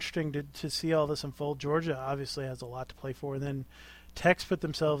kind of interesting to see all this unfold. Georgia obviously has a lot to play for. And then Tech's put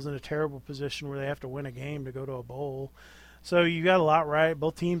themselves in a terrible position where they have to win a game to go to a bowl. So you got a lot right.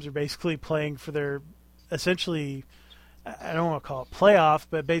 Both teams are basically playing for their essentially, I don't want to call it playoff,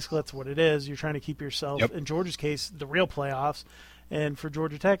 but basically that's what it is. You're trying to keep yourself, in Georgia's case, the real playoffs. And for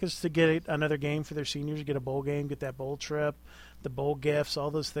Georgia Tech is to get another game for their seniors, get a bowl game, get that bowl trip, the bowl gifts,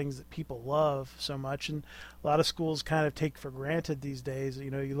 all those things that people love so much. And a lot of schools kind of take for granted these days. You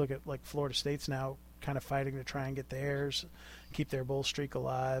look at like Florida State's now kind of fighting to try and get theirs, keep their bowl streak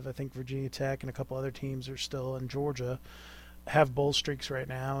alive. I think Virginia Tech and a couple other teams are still in Georgia have bowl streaks right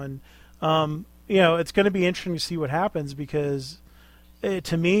now. And, it's going to be interesting to see what happens because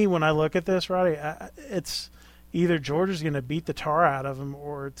to me, when I look at this, Roddy, it's – either Georgia's going to beat the tar out of them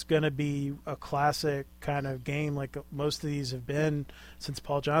or it's going to be a classic kind of game like most of these have been since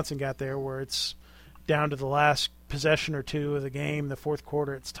Paul Johnson got there, where it's down to the last possession or two of the game, the fourth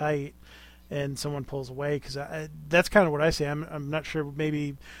quarter, it's tight, and someone pulls away. Because that's kind of what I see. I'm not sure.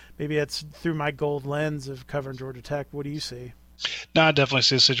 Maybe that's through my gold lens of covering Georgia Tech. What do you see? No, I definitely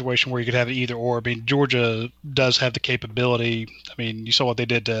see a situation where you could have it either or. I mean, Georgia does have the capability. I mean, you saw what they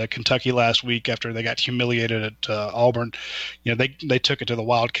did to Kentucky last week after they got humiliated at Auburn. They took it to the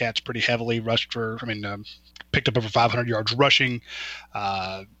Wildcats pretty heavily, picked up over 500 yards rushing.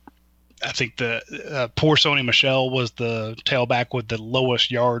 I think the poor Sony Michel was the tailback with the lowest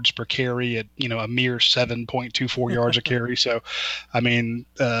yards per carry at, a mere 7.24 yards a carry. So,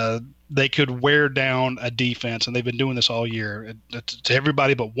 they could wear down a defense, and they've been doing this all year to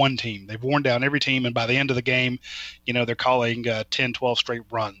everybody but one team. They've worn down every team, and by the end of the game, they're calling 10, 12 straight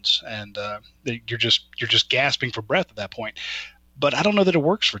runs, and you're just gasping for breath at that point. But I don't know that it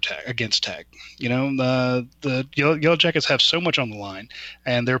works for Tech against Tech. The Yellow Jackets have so much on the line,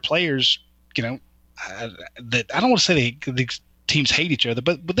 and their players, that I don't want to say these teams hate each other,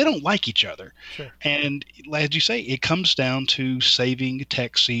 but they don't like each other. Sure. And as you say, it comes down to saving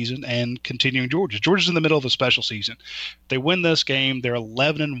Tech's season and continuing Georgia. Georgia's in the middle of a special season. They win this game, they're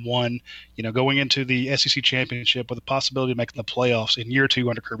 11-1. Going into the SEC championship with the possibility of making the playoffs in year 2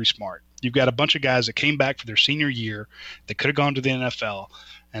 under Kirby Smart. You've got a bunch of guys that came back for their senior year that could have gone to the NFL.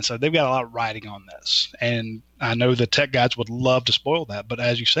 And so they've got a lot riding on this. And I know the Tech guys would love to spoil that. But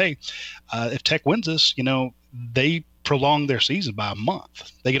as you say, if Tech wins this, they prolong their season by a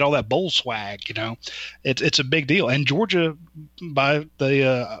month. They get all that bowl swag, It's a big deal. And Georgia, by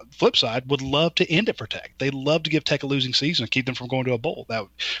the flip side, would love to end it for Tech. They love to give Tech a losing season and keep them from going to a bowl.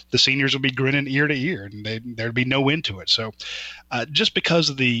 The seniors would be grinning ear to ear, and there'd be no end to it. So just because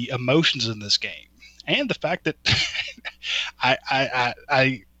of the emotions in this game and the fact that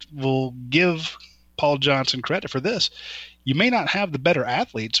I will give Paul Johnson credit for this. You may not have the better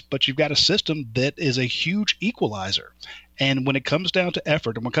athletes, but you've got a system that is a huge equalizer. And when it comes down to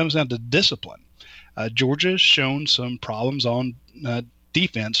effort and when it comes down to discipline, Georgia's shown some problems on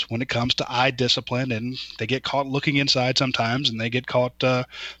defense when it comes to eye discipline, and they get caught looking inside sometimes, and they get caught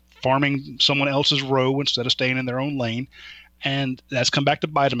farming someone else's row instead of staying in their own lane. And that's come back to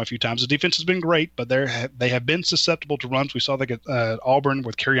bite them a few times. The defense has been great, but they have been susceptible to runs. We saw that at Auburn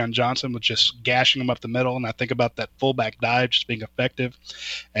with Kerryon Johnson was just gashing them up the middle, and I think about that fullback dive just being effective.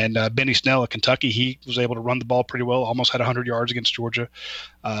 And Benny Snell at Kentucky, he was able to run the ball pretty well, almost had 100 yards against Georgia.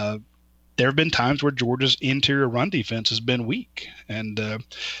 There have been times where Georgia's interior run defense has been weak, and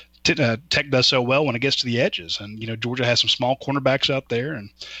Tech does so well when it gets to the edges. And, Georgia has some small cornerbacks out there. And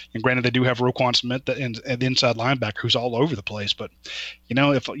granted, they do have Roquan Smith at the inside linebacker who's all over the place. But,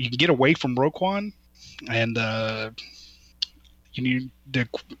 if you can get away from Roquan and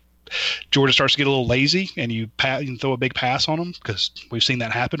Georgia starts to get a little lazy and you can throw a big pass on them, because we've seen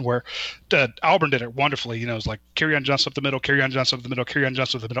that happen where Auburn did it wonderfully. It's like Kerryon Johnson up the middle, Kerryon Johnson up the middle, Kerryon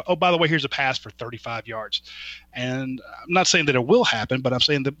Johnson up the middle. Oh, by the way, here's a pass for 35 yards. And I'm not saying that it will happen, but I'm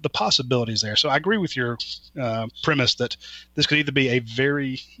saying the possibility is there. So I agree with your premise that this could either be a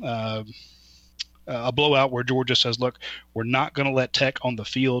very a blowout where Georgia says, look, we're not going to let Tech on the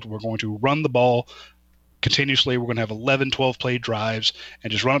field. We're going to run the ball continuously. We're going to have 11, 12 play drives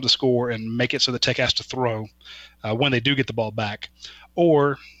and just run up the score and make it so the Tech has to throw when they do get the ball back.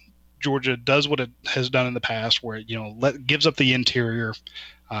 Or Georgia does what it has done in the past where, gives up the interior,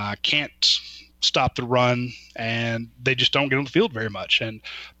 can't stop the run, and they just don't get on the field very much. And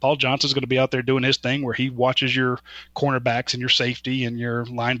Paul Johnson's going to be out there doing his thing where he watches your cornerbacks and your safety and your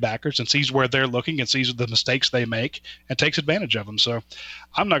linebackers and sees where they're looking and sees the mistakes they make and takes advantage of them. So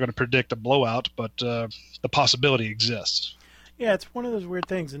I'm not going to predict a blowout, but the possibility exists. Yeah, it's one of those weird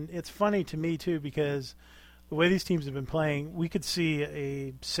things. And it's funny to me, too, because the way these teams have been playing, we could see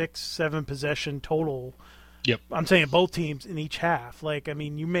a 6-7 possession total. Yep. I'm saying both teams in each half.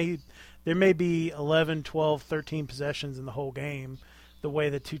 There may be 11, 12, 13 possessions in the whole game, the way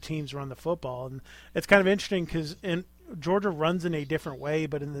the two teams run the football. And it's kind of interesting because Georgia runs in a different way,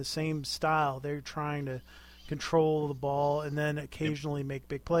 but in the same style. They're trying to control the ball and then occasionally make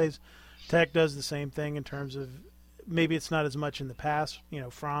big plays. Tech does the same thing in terms of maybe it's not as much in the past.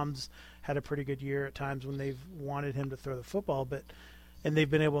 Fromm's had a pretty good year at times when they've wanted him to throw the football, and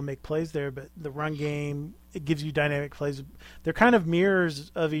they've been able to make plays there. But the run game, it gives you dynamic plays. They're kind of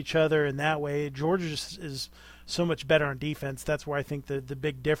mirrors of each other in that way. Georgia just is so much better on defense. That's where I think the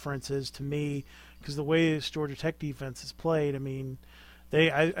big difference is to me, because the way this Georgia Tech defense is played,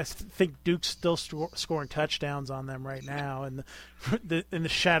 I think Duke's still scoring touchdowns on them right now in the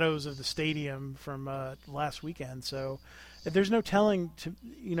shadows of the stadium from last weekend. So there's no telling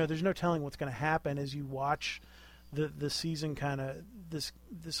what's going to happen as you watch the season kind of this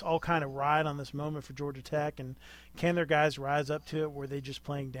all kind of ride on this moment for Georgia Tech, and can their guys rise up to it? Were they just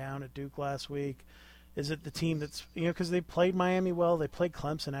playing down at Duke last week? Is it the team that's because they played Miami well, they played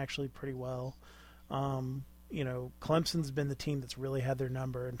Clemson actually pretty well. Clemson's been the team that's really had their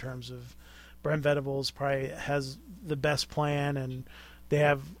number in terms of Brent Venables probably has the best plan, and they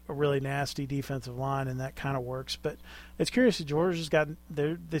have a really nasty defensive line, and that kind of works. But it's curious that Georgia's got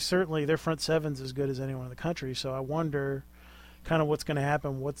their front seven's as good as anyone in the country. So I wonder kind of what's going to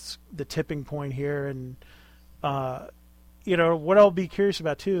happen. What's the tipping point here? And what I'll be curious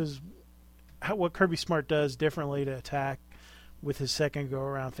about too is what Kirby Smart does differently to attack with his second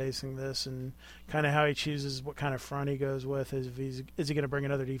go-around facing this, and kind of how he chooses what kind of front he goes with. Is he going to bring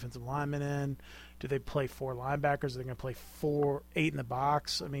another defensive lineman in? Do they play 4 linebackers? Are they going to play 8 in the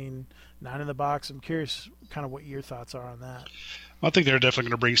box? 9 in the box? I'm curious kind of what your thoughts are on that. I think they're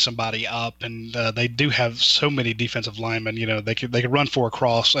definitely going to bring somebody up, and they do have so many defensive linemen. They could run 4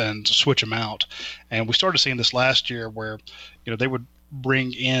 across and switch them out. And we started seeing this last year where they would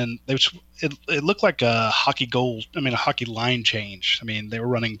bring in it looked like a hockey line change. They were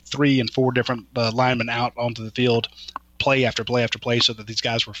running 3 and 4 different linemen out onto the field, play after play after play, so that these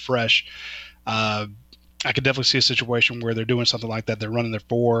guys were fresh. I could definitely see a situation where they're doing something like that. They're running their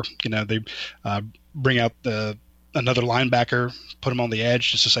 4. They bring out another linebacker, put him on the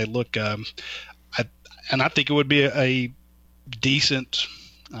edge just to say, look, I think it would be a decent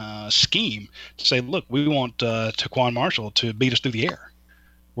scheme to say, look, we want Taquan Marshall to beat us through the air.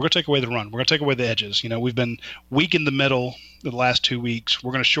 We're going to take away the run. We're going to take away the edges. We've been weak in the middle the last 2 weeks.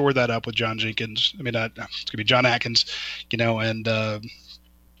 We're going to shore that up with John Jenkins. it's going to be John Atkins, and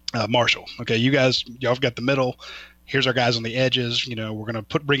Marshall. Okay, y'all have got the middle. Here's our guys on the edges. We're going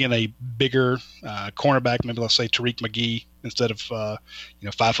to bring in a bigger cornerback, maybe let's say Tariq McGee instead of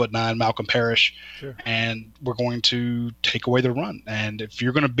 5'9" Malcolm Parrish. Sure. And we're going to take away the run. And if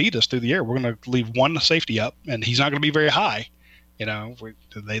you're going to beat us through the air, we're going to leave one safety up, and he's not going to be very high.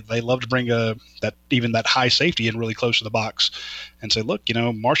 They love to bring that high safety in really close to the box and say, look,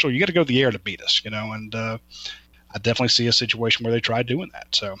 Marshall, you got to go to the air to beat us, and I definitely see a situation where they tried doing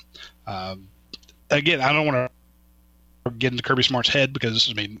that. So, again, I don't want to get into Kirby Smart's head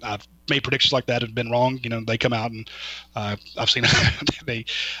because, I've made predictions like that and been wrong. They come out and I've seen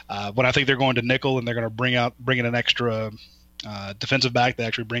when I think they're going to nickel and they're going to bring in an extra defensive back, they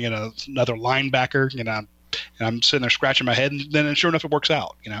actually bring in another linebacker, and I'm sitting there scratching my head, and then sure enough, it works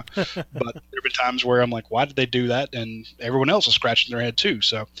out, But there have been times where I'm like, why did they do that? And everyone else is scratching their head too.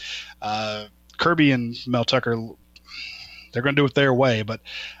 So Kirby and Mel Tucker, they're going to do it their way. But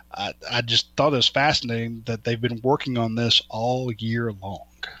I just thought it was fascinating that they've been working on this all year long.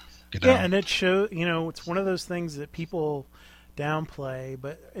 Yeah, and it shows, it's one of those things that people downplay.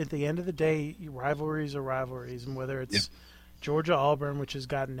 But at the end of the day, rivalries are rivalries, and whether it's Georgia-Auburn, which has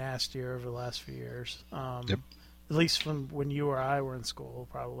gotten nastier over the last few years, at least from when you or I were in school,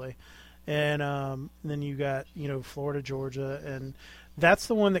 probably. And then you got, Florida-Georgia, and that's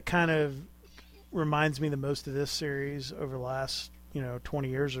the one that kind of reminds me the most of this series over the last, 20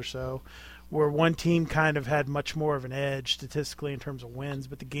 years or so, where one team kind of had much more of an edge statistically in terms of wins,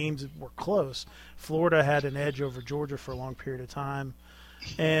 but the games were close. Florida had an edge over Georgia for a long period of time.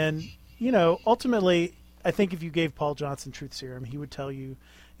 And, ultimately – I think if you gave Paul Johnson truth serum, he would tell you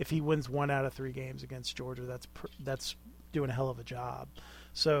if he wins 1 out of 3 games against Georgia, that's doing a hell of a job.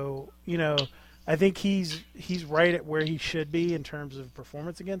 So, I think he's right at where he should be in terms of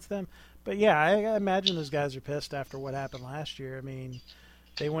performance against them. But, yeah, I imagine those guys are pissed after what happened last year.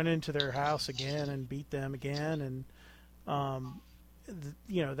 They went into their house again and beat them again. And,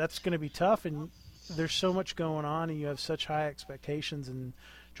 that's going to be tough. And there's so much going on, and you have such high expectations. And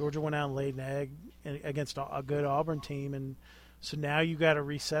Georgia went out and laid an egg against a good Auburn team, and so now you got to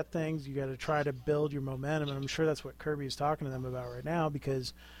reset things. You got to try to build your momentum, and I'm sure that's what Kirby is talking to them about right now,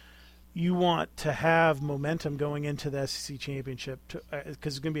 because you want to have momentum going into the SEC championship because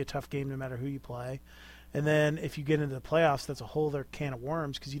it's going to be a tough game no matter who you play. And then if you get into the playoffs, that's a whole other can of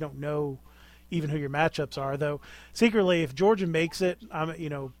worms because you don't know even who your matchups are. Though secretly, if Georgia makes it,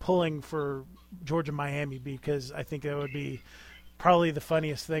 I'm pulling for Georgia-Miami because I think that would be probably the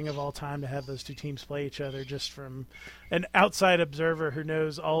funniest thing of all time to have those two teams play each other just from an outside observer who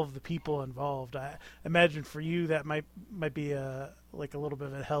knows all of the people involved. I imagine for you that might be a little bit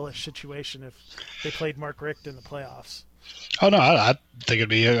of a hellish situation if they played Mark Richt in the playoffs. Oh, no, I think it'd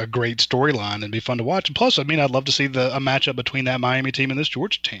be a great storyline and be fun to watch. And plus, I'd love to see a matchup between that Miami team and this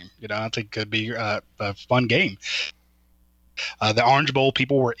Georgia team. I think it'd be a fun game. The Orange Bowl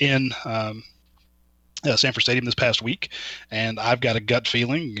people were in Sanford Stadium this past week, and I've got a gut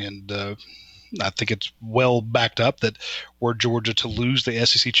feeling, and I think it's well backed up, that were Georgia to lose the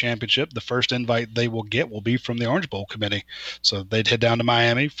SEC championship, the first invite they will get will be from the Orange Bowl committee. So they'd head down to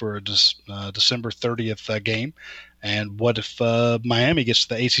Miami for a December 30th game. And what if Miami gets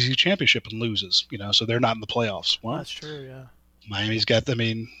to the ACC championship and loses? So they're not in the playoffs. Well, that's true. Yeah, Miami's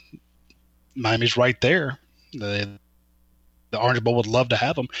right there. The Orange Bowl would love to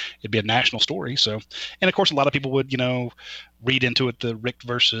have them. It'd be a national story. So, and of course, a lot of people would, read into it the Richt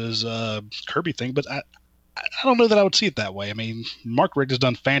versus Kirby thing, but I don't know that I would see it that way. Mark Richt has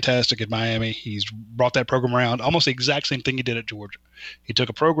done fantastic at Miami. He's brought that program around, almost the exact same thing he did at Georgia. He took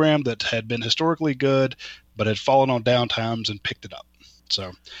a program that had been historically good, but had fallen on down times and picked it up.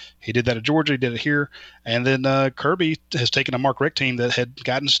 So he did that at Georgia. He did it here. And then Kirby has taken a Mark Richt team that had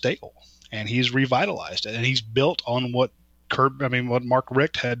gotten stale, and he's revitalized it, and he's built on what Mark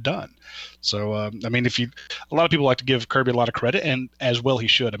Richt had done. So, a lot of people like to give Kirby a lot of credit, and as well he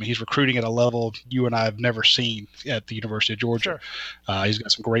should. He's recruiting at a level you and I have never seen at the University of Georgia. Sure. He's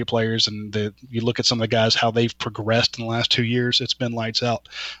got some great players, and you look at some of the guys, how they've progressed in the last 2 years, it's been lights out.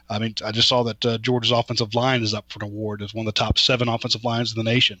 I just saw that Georgia's offensive line is up for an award as one of the top 7 offensive lines in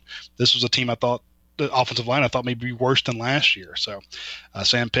the nation. This was a team the offensive line I thought may be worse than last year. So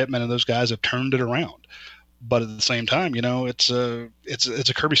Sam Pittman and those guys have turned it around. But at the same time, it's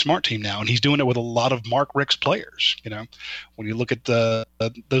a Kirby Smart team now, and he's doing it with a lot of Mark Richt's players. When you look at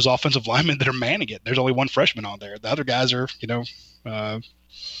those offensive linemen that are manning it, there's only one freshman on there. The other guys are,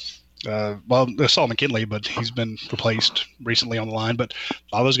 Saul McKinley, but he's been replaced recently on the line. But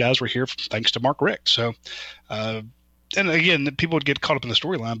a lot of those guys were here thanks to Mark Richt. So, and again, people would get caught up in the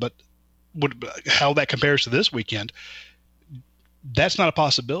storyline, but how that compares to this weekend, that's not a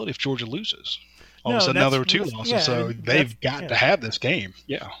possibility if Georgia loses. All of a sudden now there were 2 losses, so they've got to have this game.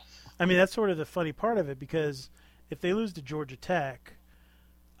 Yeah. I mean, that's sort of the funny part of it, because if they lose to Georgia Tech,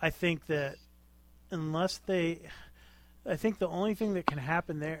 I think that I think the only thing that can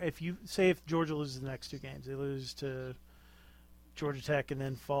happen there, if Georgia loses the next 2 games, they lose to Georgia Tech and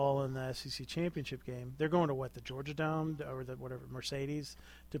then fall in the SEC championship game, they're going to the Georgia Dome or the Mercedes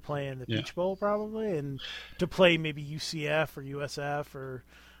to play in the Peach Bowl probably, and to play maybe UCF or USF or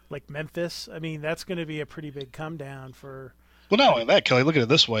like Memphis. I mean, that's going to be a pretty big come down for. Well, not only that, Kelly. Look at it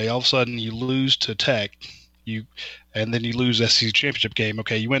this way: all of a sudden, you lose to Tech, and then you lose SEC championship game.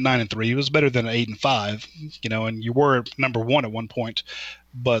 Okay, you went 9-3. It was better than 8-5. And you were number 1 at one point.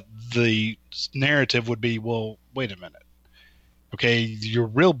 But the narrative would be, well, wait a minute. Okay, your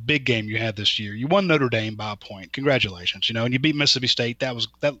real big game you had this year, you won Notre Dame by a point. Congratulations, and you beat Mississippi State. That.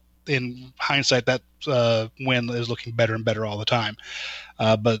 In hindsight, that win is looking better and better all the time.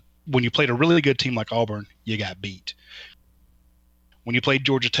 But when you played a really good team like Auburn, you got beat. When you played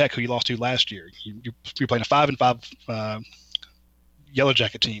Georgia Tech, who you lost to last year, you're playing a 5-5 Yellow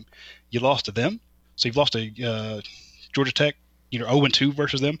Jacket team. You lost to them, so you've lost to Georgia Tech. 0-2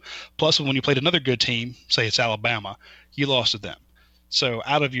 versus them. Plus, when you played another good team, say it's Alabama, you lost to them. So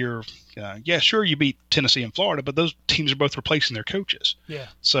out of your, sure, you beat Tennessee and Florida, but those teams are both replacing their coaches. Yeah.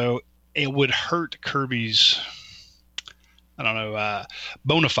 So it would hurt Kirby's,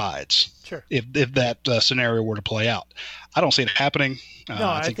 bona fides. Sure. If that scenario were to play out. I don't see it happening. No,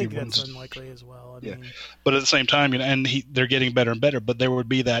 I think that's unlikely as well. I mean, but at the same time, and they're getting better and better. But there would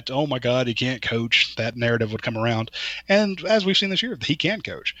be that, oh my God, he can't coach. That narrative would come around, and as we've seen this year, he can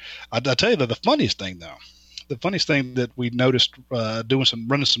coach. I'll tell you that the funniest thing that we noticed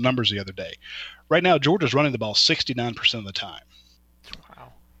running some numbers the other day. Right now, Georgia's running the ball 69% of the time.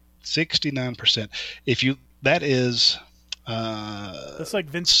 Wow, 69%. That's like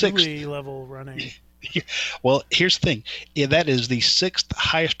Vince Dooley level running. Well, here's the thing. That is the 6th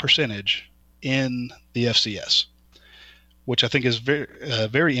highest percentage in the FCS, which I think is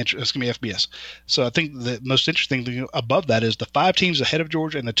very interesting. It's going to be FBS. So I think the most interesting thing above that is the 5 teams ahead of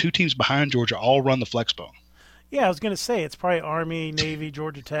Georgia and the 2 teams behind Georgia all run the flexbone. Yeah, I was going to say it's probably Army, Navy,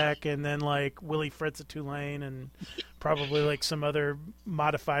 Georgia Tech, and then like Willie Fritz at Tulane, and probably like some other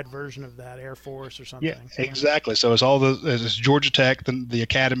modified version of that, Air Force or something. Yeah, exactly. So it's it's Georgia Tech, the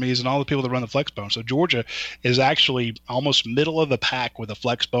academies, and all the people that run the flexbone. So Georgia is actually almost middle of the pack with the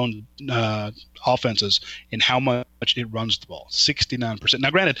flexbone offenses in how much it runs the ball, 69%.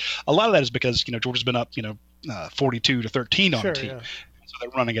 Now, granted, a lot of that is because Georgia's been up 42-13 on the team. Yeah. So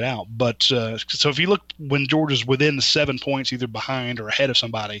they're running it out. But so if you look when Georgia's within 7 points, either behind or ahead of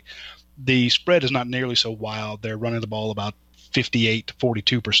somebody, the spread is not nearly so wild. They're running the ball about 58 to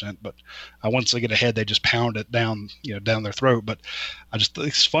 42%. But once they get ahead, they just pound it down, down their throat. But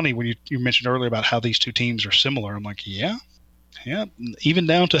it's funny when you mentioned earlier about how these 2 teams are similar. I'm like, yeah, even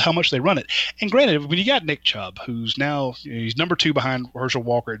down to how much they run it. And granted, when you got Nick Chubb, who's now he's number 2 behind Herschel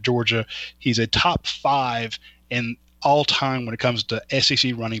Walker at Georgia, he's a top 5 in all time when it comes to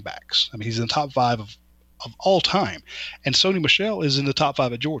SEC running backs. I mean, he's in the top 5 of all time. And Sony Michel is in the top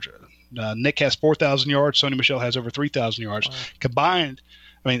 5 at Georgia. Nick has 4,000 yards. Sony Michel has over 3,000 yards. Wow. Combined,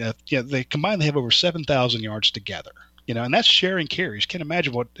 they have over 7,000 yards together. And that's sharing carries. Can't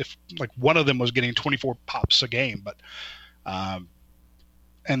imagine what if like one of them was getting 24 pops a game. But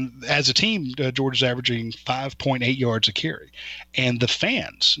and as a team, Georgia's averaging 5.8 yards a carry. And the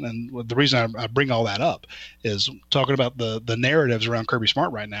fans, and the reason I bring all that up is talking about the narratives around Kirby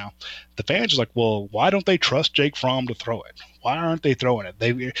Smart right now. The fans are like, well, why don't they trust Jake Fromm to throw it? Why aren't they throwing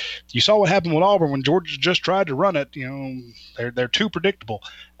it? You saw what happened with Auburn when Georgia just tried to run it. They're too predictable.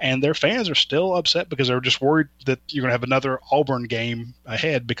 And their fans are still upset because they're just worried that you're going to have another Auburn game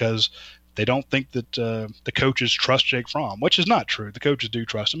ahead because they don't think that the coaches trust Jake Fromm, which is not true. The coaches do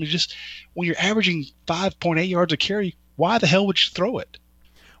trust him. It's just when you're averaging 5.8 yards a carry, why the hell would you throw it?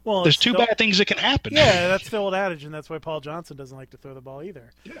 Well, there's 2 bad things that can happen. Yeah, that's the old adage, and that's why Paul Johnson doesn't like to throw the ball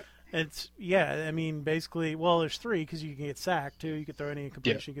either. Yeah. I mean, basically, well, there's 3 because you can get sacked too. You could throw any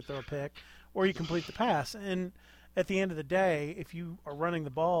incompletion, you could throw a pick, or you complete the pass. And at the end of the day, if you are running the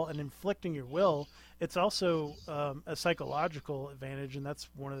ball and inflicting your will, it's also a psychological advantage, and that's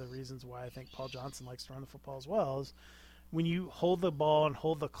one of the reasons why I think Paul Johnson likes to run the football as well. Is when you hold the ball and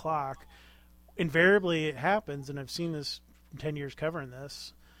hold the clock, invariably it happens, and I've seen this from 10 years covering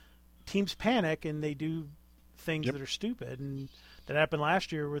this. Teams panic and they do things that are stupid, and that happened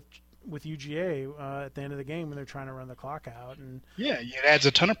last year with UGA at the end of the game when they're trying to run the clock out. And yeah, it adds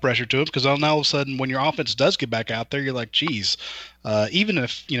a ton of pressure to them because now all of a sudden when your offense does get back out there, you're like, geez, even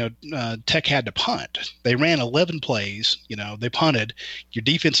if Tech had to punt, they ran 11 plays, they punted. Your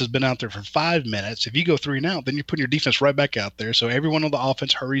defense has been out there for 5 minutes. If you go 3 and out, then you're putting your defense right back out there, so everyone on the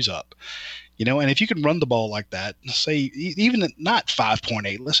offense hurries up. And if you can run the ball like that, say even at not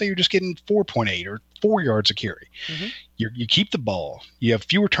 5.8, let's say you're just getting 4.8 or 4 yards a carry. Mm-hmm. You keep the ball. You have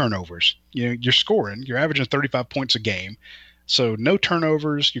fewer turnovers. You're scoring. You're averaging 35 points a game. So no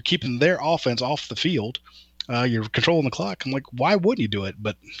turnovers. You're keeping their offense off the field. You're controlling the clock. I'm like, why wouldn't you do it?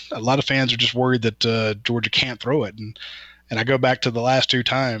 But a lot of fans are just worried that Georgia can't throw it. And I go back to the last 2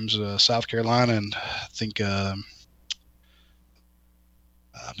 times, South Carolina and I think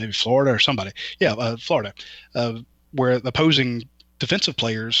maybe Florida or somebody. Yeah, Florida, where the opposing defensive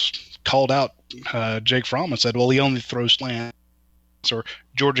players called out Jake Fromm and said, well, he only throws slants, or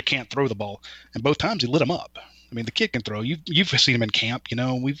Georgia can't throw the ball. And both times he lit him up. I mean, the kid can throw. You've seen him in camp.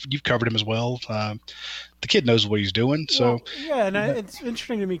 You've covered him as well. The kid knows what he's doing. So it's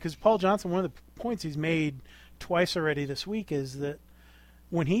interesting to me because Paul Johnson, one of the points he's made twice already this week is that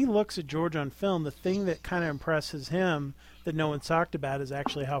when he looks at Georgia on film, the thing that kind of impresses him that no one's talked about is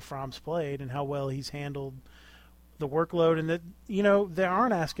actually how Fromm's played and how well he's handled the workload, and that they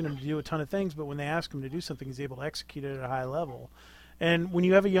aren't asking him to do a ton of things, but when they ask him to do something, he's able to execute it at a high level. And when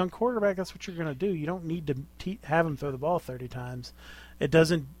you have a young quarterback, that's what you're going to do. You don't need to have him throw the ball 30 times. It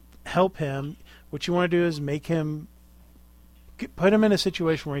doesn't help him. What you want to do is put him in a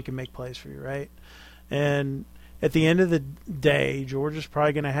situation where he can make plays for you, right? And at the end of the day, Georgia's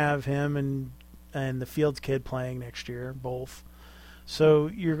probably going to have him and the Fields kid playing next year, both. So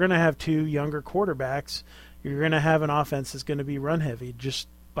you're going to have 2 younger quarterbacks. You're going to have an offense that's going to be run heavy just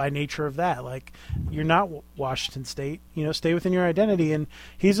by nature of that. Like, you're not Washington State. Stay within your identity. And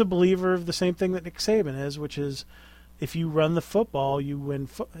he's a believer of the same thing that Nick Saban is, which is if you run the football, you win.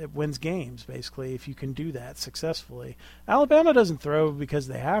 It wins games, basically, if you can do that successfully. Alabama doesn't throw because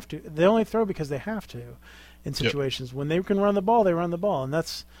they have to. They only throw because they have to in situations. Yep. When they can run the ball, they run the ball. And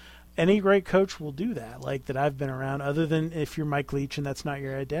that's any great coach will do that, like that I've been around, other than if you're Mike Leach and that's not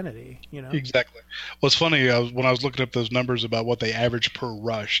your identity, Exactly. Well, it's funny, when I was looking up those numbers about what they average per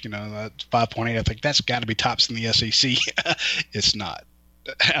rush, that 5.8, I think that's got to be tops in the SEC. It's not.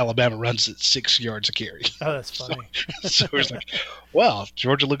 Alabama runs at 6 yards a carry. Oh, that's funny. So it's like, well,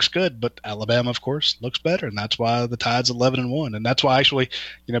 Georgia looks good, but Alabama, of course, looks better, and that's why the Tide's 11-1, and that's why actually,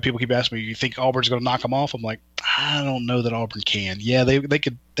 people keep asking me, you think Auburn's going to knock them off? I'm like, I don't know that Auburn can. Yeah, they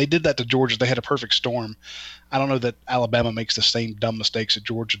could. They did that to Georgia. They had a perfect storm. I don't know that Alabama makes the same dumb mistakes that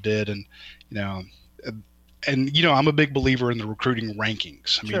Georgia did, and I'm a big believer in the recruiting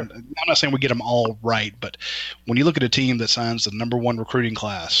rankings. I mean, I'm not saying we get them all right, but when you look at a team that signs the number 1 recruiting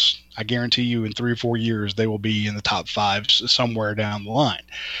class, I guarantee you in 3 or 4 years they will be in the top 5 somewhere down the line.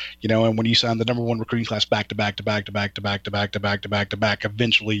 And when you sign the number 1 recruiting class back to back to back to back to back to back to back to back to back,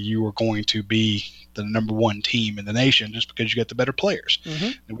 eventually you are going to be the number 1 team in the nation just because you get the better players.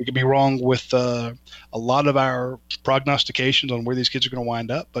 Mm-hmm. And we could be wrong with a lot of our prognostications on where these kids are going to wind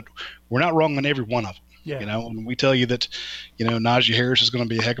up, but we're not wrong on every one of them. Yeah. When we tell you that, Najee Harris is going to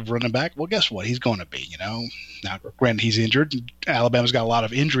be a heck of a running back, well, guess what? He's going to be, Now, granted, he's injured. Alabama's got a lot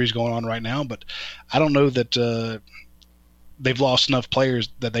of injuries going on right now, but I don't know that they've lost enough players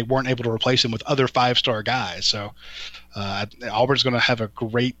that they weren't able to replace him with other 5-star guys. So Auburn's going to have a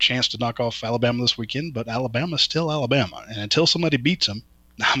great chance to knock off Alabama this weekend, but Alabama's still Alabama. And until somebody beats them,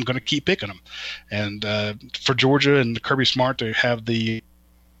 I'm going to keep picking them. And for Georgia and Kirby Smart to have the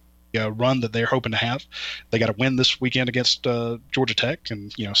run that they're hoping to have, they got to win this weekend against Georgia Tech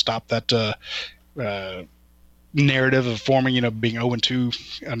and stop that narrative of forming being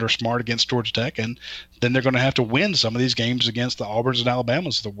 0-2 under Smart against Georgia Tech, and then they're going to have to win some of these games against the Auburns and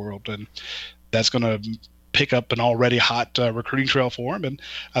Alabamas of the world, and that's going to pick up an already hot recruiting trail for them. And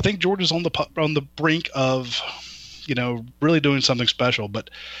I think Georgia's on the brink of really doing something special, but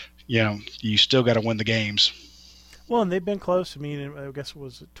you still got to win the games. Well, and they've been close. I mean, I guess it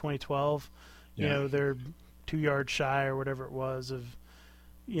was 2012. They're 2 yards shy or whatever it was of,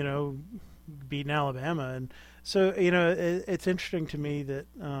 beating Alabama. And so, it's interesting to me that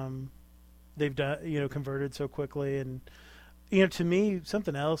they've done, converted so quickly. And, to me,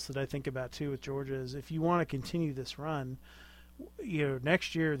 something else that I think about too with Georgia is if you want to continue this run,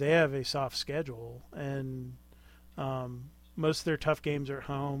 next year they have a soft schedule, and most of their tough games are at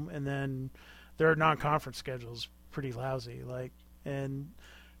home, and then their non-conference schedule's pretty lousy. And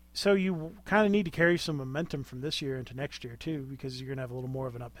so you kind of need to carry some momentum from this year into next year too, because you're going to have a little more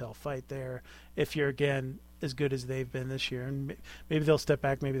of an uphill fight there if you're again as good as they've been this year. And maybe they'll step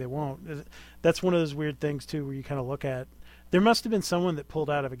back, maybe they won't. That's one of those weird things too, where you kind of look at. There must have been someone that pulled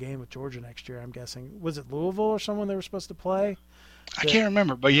out of a game with Georgia next year, I'm guessing. Was it Louisville or someone they were supposed to play? I can't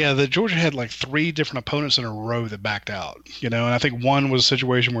remember, but yeah, the Georgia had like 3 different opponents in a row that backed out, and I think one was a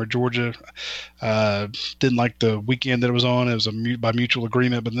situation where Georgia didn't like the weekend that it was on. It was by mutual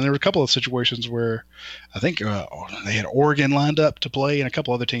agreement, but then there were a couple of situations where I think they had Oregon lined up to play and a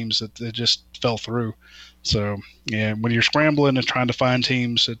couple other teams that just fell through. So, yeah, when you're scrambling and trying to find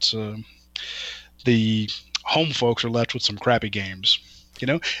teams, it's the home folks are left with some crappy games,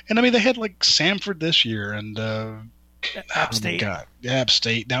 And I mean, they had like Samford this year and App State. App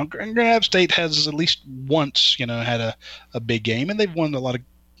State. Now, App State has at least once, had a big game, and they've won a lot of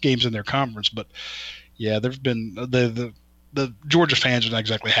games in their conference. But yeah, there've been the Georgia fans are not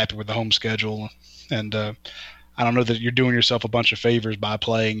exactly happy with the home schedule, and I don't know that you're doing yourself a bunch of favors by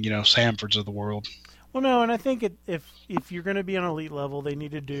playing, Samfords of the world. Well, no, and I think if you're going to be on elite level, they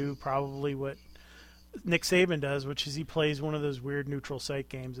need to do probably what Nick Saban does, which is he plays one of those weird neutral site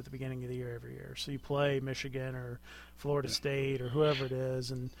games at the beginning of the year every year. So you play Michigan or Florida State or whoever it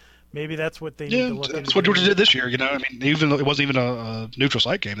is, and maybe that's what they need to look at. That's what Georgia did this year. I mean, even though it wasn't even a neutral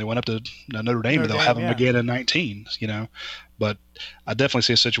site game, they went up to Notre Dame, and they'll have them again in 19. But I definitely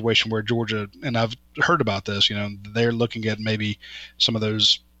see a situation where Georgia, and I've heard about this. They're looking at maybe some of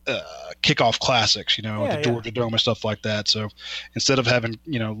those kickoff classics, the Georgia Dome and stuff like that. So instead of having,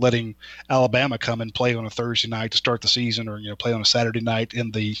 letting Alabama come and play on a Thursday night to start the season, or play on a Saturday night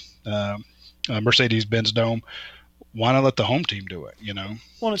in the Mercedes-Benz Dome, why not let the home team do it?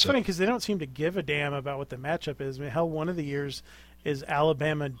 Well, it's funny because they don't seem to give a damn about what the matchup is. I mean, hell, one of the years is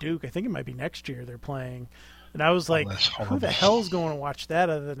Alabama and Duke. I think it might be next year they're playing. And I was like, who the hell's going to watch that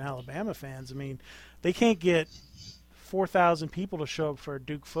other than Alabama fans? I mean, they can't get 4,000 people to show up for a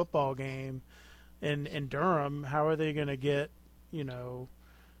Duke football game in Durham. How are they going to get,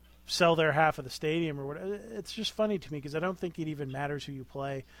 sell their half of the stadium or whatever? It's just funny to me because I don't think it even matters who you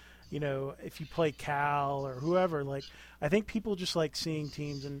play. If you play Cal or whoever, I think people just like seeing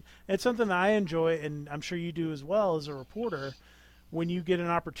teams, and it's something that I enjoy, and I'm sure you do as well as a reporter. When you get an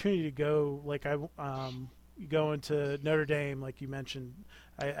opportunity to go, you go into Notre Dame, like you mentioned,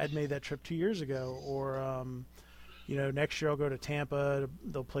 I'd made that trip 2 years ago, or next year I'll go to Tampa.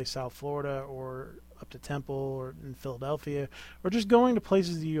 They'll play South Florida or up to Temple or in Philadelphia, or just going to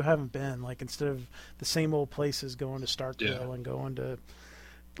places that you haven't been, instead of the same old places, going to Starkville and going to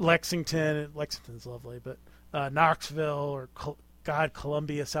Lexington. Lexington's lovely, but Knoxville or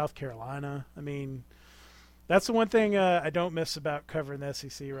Columbia, South Carolina. I mean, that's the one thing I don't miss about covering the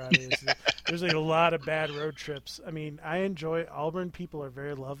SEC, Roddy, is that there's a lot of bad road trips. I mean, I enjoy Auburn. People are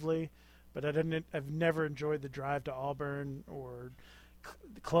very lovely. But I've never enjoyed the drive to Auburn, or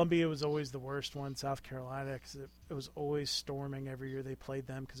Columbia was always the worst one. South Carolina, because it was always storming every year they played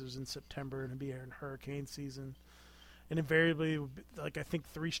them because it was in September and it'd be in hurricane season. And invariably, I think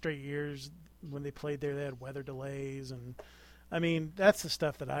 3 straight years when they played there, they had weather delays. And I mean, that's the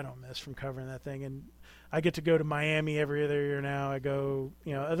stuff that I don't miss from covering that thing. And I get to go to Miami every other year now. I go,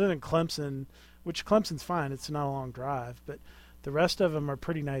 other than Clemson, which Clemson's fine. It's not a long drive, but the rest of them are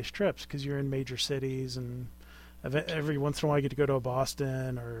pretty nice trips because you're in major cities, and every once in a while I get to go to a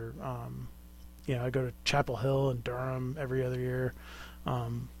Boston, or I go to Chapel Hill and Durham every other year.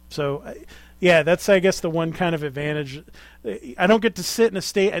 That's I guess the one kind of advantage. I don't get to sit in a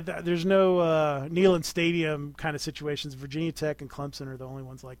state. There's no Neyland Stadium kind of situations. Virginia Tech and Clemson are the only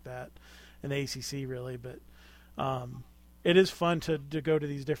ones like that in the ACC, really. But it is fun to go to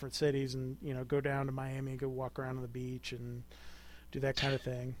these different cities and go down to Miami and go walk around on the beach and do that kind of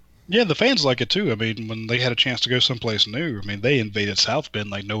thing. Yeah, the fans like it too. I mean, when they had a chance to go someplace new, I mean, they invaded South Bend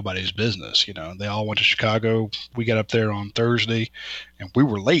like nobody's business. They all went to Chicago. We got up there on Thursday, and we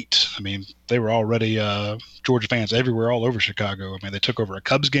were late. I mean, they were already Georgia fans everywhere, all over Chicago. I mean, they took over a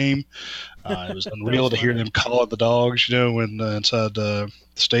Cubs game. It was unreal to hear them call at the dogs, inside the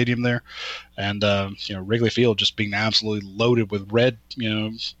stadium there, and Wrigley Field just being absolutely loaded with red,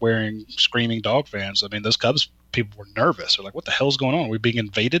 wearing, screaming dog fans. I mean, those Cubs people were nervous. They're like, what the hell's going on? Are we being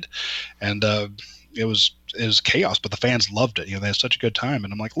invaded? And it was chaos, but the fans loved it. They had such a good time.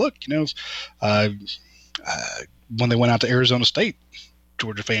 And I'm like, look, when they went out to Arizona State,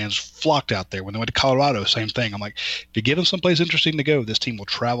 Georgia fans flocked out there. When they went to Colorado, same thing. I'm like, if you give them someplace interesting to go, this team will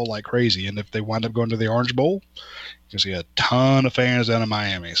travel like crazy. And if they wind up going to the Orange Bowl, you can see a ton of fans down in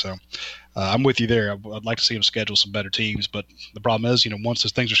Miami. So I'm with you there. I'd like to see them schedule some better teams. But the problem is, once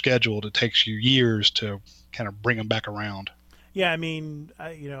those things are scheduled, it takes you years to kind of bring them back around. Yeah, I mean,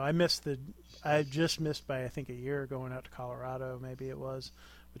 I just missed by, I think, a year going out to Colorado, maybe it was,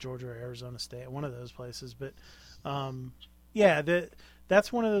 with Georgia or Arizona State, one of those places. But,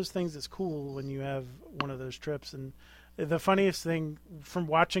 that's one of those things that's cool when you have one of those trips. And the funniest thing from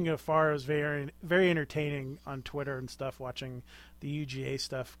watching it afar was very, very entertaining on Twitter and stuff, watching the UGA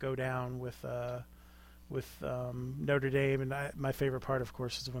stuff go down with Notre Dame. And my favorite part, of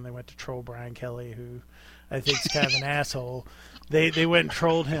course, is when they went to troll Brian Kelly, who I think is kind of an asshole. They went and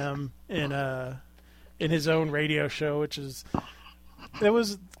trolled him in his own radio show, which is that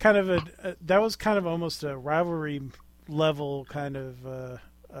was kind of almost a rivalry level kind of a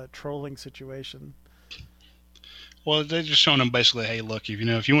trolling situation. Well, they're just showing them basically, hey, look,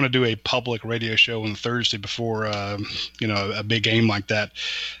 if you want to do a public radio show on Thursday before a big game like that,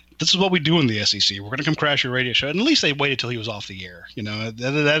 this is what we do in the SEC. We're going to come crash your radio show. And at least they waited till he was off the air.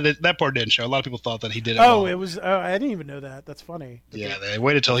 That part didn't show. A lot of people thought that he did it. It was. Oh, I didn't even know that. That's funny. Yeah, they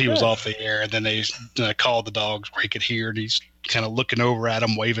waited till he was off the air, and then they called the dogs where he could hear, and he's kind of looking over at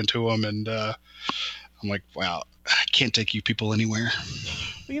him, waving to him, and I'm like, wow, I can't take you people anywhere.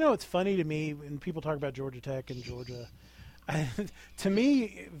 Well, it's funny to me when people talk about Georgia Tech and Georgia. To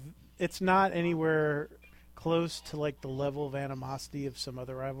me, it's not anywhere close to like the level of animosity of some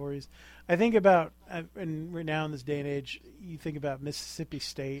other rivalries. I think about, and right now in this day and age, you think about Mississippi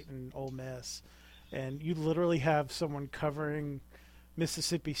State and Ole Miss, and you literally have someone covering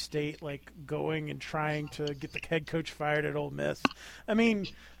Mississippi State like going and trying to get the head coach fired at Ole Miss. I mean,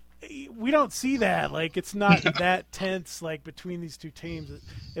 we don't see that. Like, it's not that tense like between these two teams.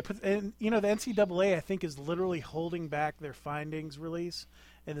 The NCAA I think is literally holding back their findings release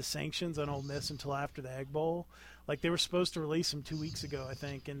and the sanctions on Ole Miss until after the Egg Bowl. Like, they were supposed to release them 2 weeks ago, I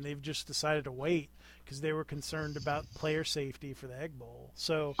think, and they've just decided to wait because they were concerned about player safety for the Egg Bowl.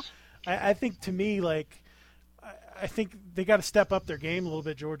 So I think, to me, like, I think they got to step up their game a little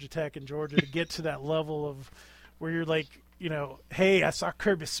bit, Georgia Tech and Georgia, to get to that level of where you're like, hey, I saw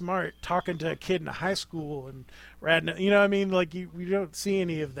Kirby Smart talking to a kid in a high school and ratting, like we don't see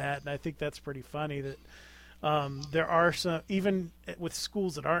any of that. And I think that's pretty funny that there are some, even with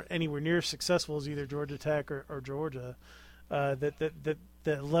schools that aren't anywhere near as successful as either Georgia Tech or Georgia, that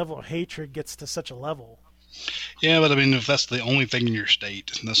the level of hatred gets to such a level. Yeah, but I mean, if that's the only thing in your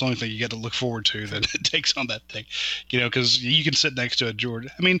state, and that's the only thing you got to look forward to, then it takes on that thing, because you can sit next to a Georgia.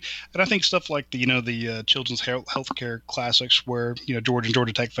 I mean, and I think stuff like the Children's Healthcare Classics, where Georgia and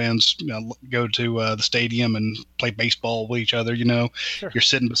Georgia Tech fans go to the stadium and play baseball with each other. Sure. You're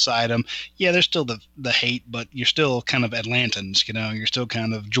sitting beside them. Yeah, there's still the hate, but you're still kind of Atlantans. You're still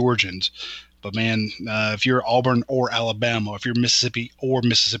kind of Georgians. But man, if you're Auburn or Alabama, if you're Mississippi or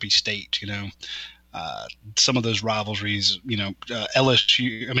Mississippi State, some of those rivalries,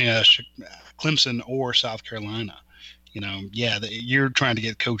 LSU, Clemson or South Carolina, you're trying to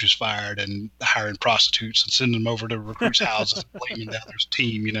get coaches fired and hiring prostitutes and sending them over to recruits' houses and blaming the other's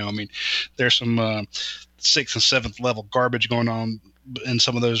team. There's some 6th and 7th level garbage going on in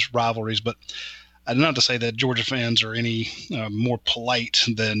some of those rivalries, but not to say that Georgia fans are any more polite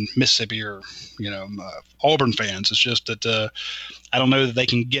than Mississippi or Auburn fans. It's just that I don't know that they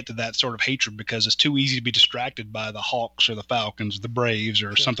can get to that sort of hatred because it's too easy to be distracted by the Hawks or the Falcons, the Braves,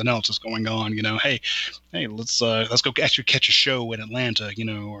 or something else that's going on. Hey, let's go actually catch a show in Atlanta,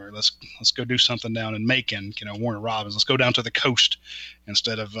 or let's go do something down in Macon, Warner Robins. Let's go down to the coast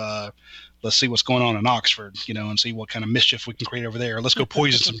instead of let's see what's going on in Oxford, and see what kind of mischief we can create over there. Let's go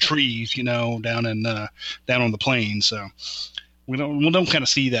poison some trees, down on the plains. So we don't kind of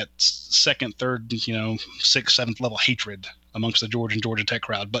see that second, third, 6th, 7th level hatred amongst the Georgia and Georgia Tech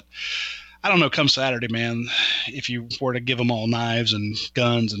crowd. But I don't know, come Saturday, man, if you were to give them all knives and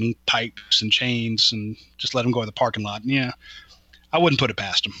guns and pipes and chains and just let them go to the parking lot, yeah, I wouldn't put it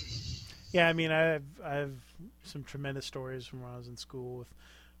past them. Yeah, I mean, I have some tremendous stories from when I was in school with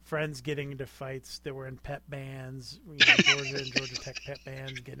friends getting into fights that were in pep bands, Georgia and Georgia Tech pep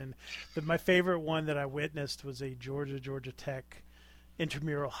bands getting. But my favorite one that I witnessed was a Georgia Tech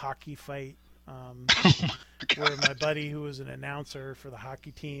intramural hockey fight, where my buddy, who was an announcer for the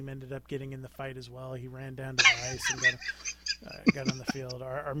hockey team, ended up getting in the fight as well. He ran down to the ice and got on the field.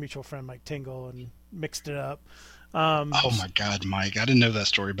 Our mutual friend Mike Tingle, and mixed it up. Oh my God, Mike! I didn't know that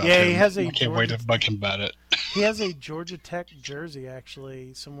story about him. Yeah, he has I can't wait to bug him about it. He has a Georgia Tech jersey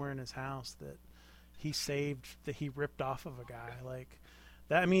actually somewhere in his house that he saved, that he ripped off of a guy. Like,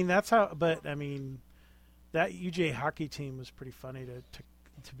 That's how. But that UJ hockey team was pretty funny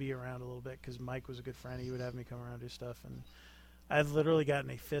to be around a little bit because Mike was a good friend. He would have me come around and do stuff, and I've literally gotten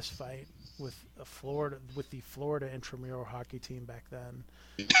a fist fight with the Florida intramural hockey team back then.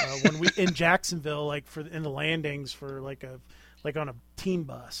 When we in Jacksonville, like in the landings for like on a team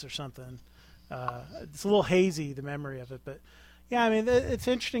bus or something. It's a little hazy, the memory of it, but yeah, it's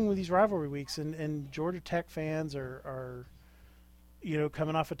interesting with these rivalry weeks, and Georgia Tech fans are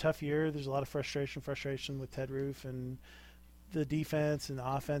coming off a tough year. There's a lot of frustration with Ted Roof, and the defense and the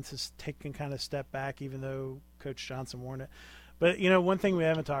offense has taken kind of step back, even though Coach Johnson warned it. But one thing we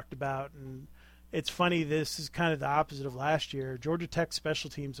haven't talked about, and it's funny, this is kind of the opposite of last year. Georgia Tech special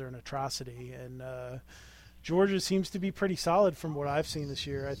teams are an atrocity, and Georgia seems to be pretty solid from what I've seen this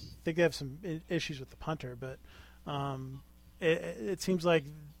year. I think they have some issues with the punter, but it seems like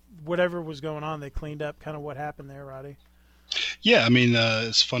whatever was going on, they cleaned up kind of what happened there, Roddy. Yeah,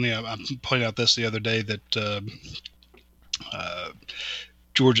 it's funny. I pointed out this the other day that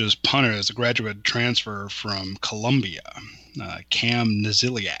Georgia's punter is a graduate transfer from Columbia, Cam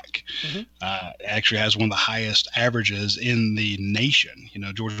Naziliak. Actually has one of the highest averages in the nation.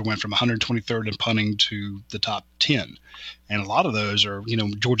 Georgia went from 123rd in punting to the top 10. And a lot of those are,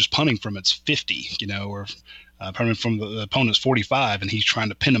 Georgia's punting from its 50, or punting from the opponent's 45, and he's trying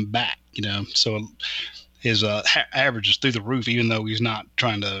to pin them back, So his average is through the roof, even though he's not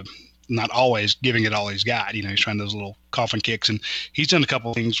always giving it all he's got. He's trying those little coffin kicks, and he's done a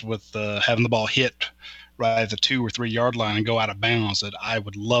couple of things with having the ball hit right at the 2 or 3 yard line and go out of bounds that I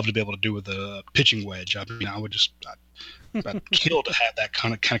would love to be able to do with a pitching wedge. I'd kill to have that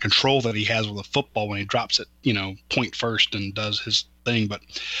kind of control that he has with a football when he drops it, point first and does his thing. But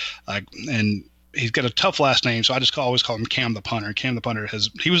and he's got a tough last name, so I just always call him Cam the punter. Cam the punter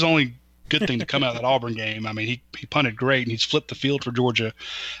he was the only good thing to come out of that Auburn game. He punted great, and he's flipped the field for Georgia.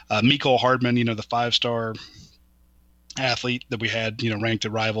 Mecole Hardman, the 5-star athlete that we had, ranked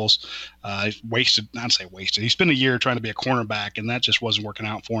at Rivals, I'd say wasted. He spent a year trying to be a cornerback, and that just wasn't working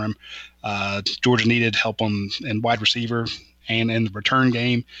out for him. Georgia needed help in wide receiver and in the return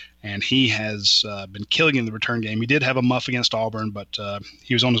game, and he has been killing in the return game. He did have a muff against Auburn, but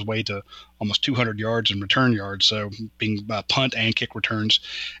he was on his way to almost 200 yards in return yards, so being punt and kick returns.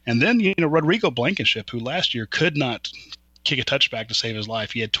 And then, Rodrigo Blankenship, who last year could not kick a touchback to save his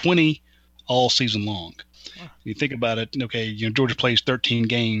life. He had 20 all season long. Wow. You think about it, okay, Georgia plays 13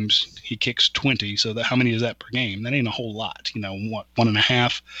 games, he kicks 20, so how many is that per game? That ain't a whole lot,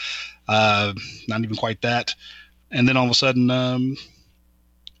 1.5, not even quite that. And then all of a sudden,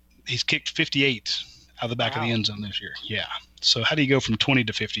 he's kicked 58 out of the back of the end zone this year. Yeah. So how do you go from 20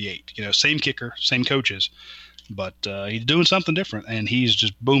 to 58? Same kicker, same coaches, but he's doing something different, and he's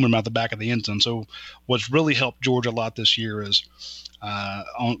just booming them out the back of the end zone. So what's really helped Georgia a lot this year is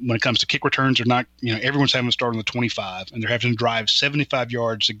when it comes to kick returns, they're not, everyone's having to start on the 25, and they're having to drive 75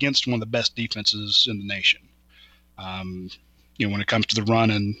 yards against one of the best defenses in the nation. When it comes to the run,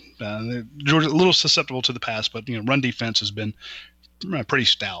 and Georgia a little susceptible to the pass, but run defense has been pretty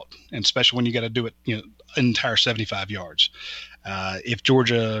stout, and especially when you got to do it, an entire 75 yards. If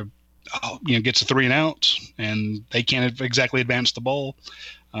Georgia, gets a 3 and out, and they can't exactly advance the ball,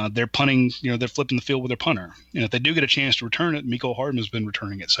 they're punting. They're flipping the field with their punter, and if they do get a chance to return it, Mecole Hardman has been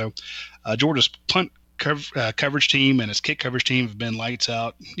returning it. So Georgia's punt coverage team and its kick coverage team have been lights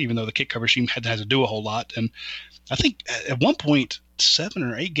out, even though the kick coverage team had to do a whole lot. And I think at one point, 7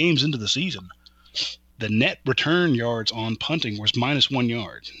 or 8 games into the season, the net return yards on punting was -1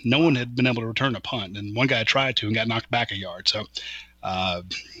 yard. No one had been able to return a punt, and one guy tried to and got knocked back a yard. So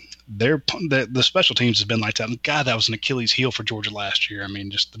the special teams has been lights out. And God, that was an Achilles heel for Georgia last year.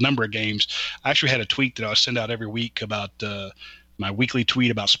 Just the number of games. I actually had a tweet that I send out every week about my weekly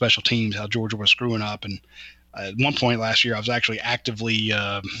tweet about special teams, how Georgia was screwing up. And at one point last year, I was actually actively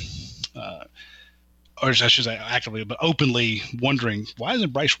or I should say actively, but openly wondering, why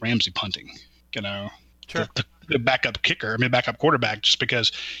isn't Bryce Ramsey punting? Sure. The backup kicker, backup quarterback, just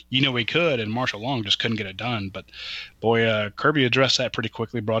because he could, and Marshall Long just couldn't get it done. But boy, Kirby addressed that pretty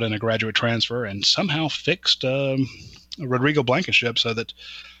quickly, brought in a graduate transfer, and somehow fixed Rodrigo Blankenship so that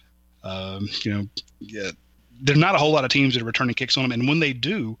there's not a whole lot of teams that are returning kicks on him. And when they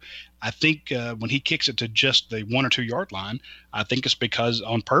do, I think when he kicks it to just the 1 or 2 yard line, I think it's because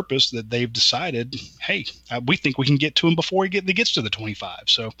on purpose that they've decided, hey, we think we can get to him before he gets to the 25.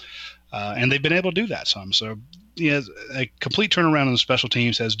 So, and they've been able to do that some. So, a complete turnaround on the special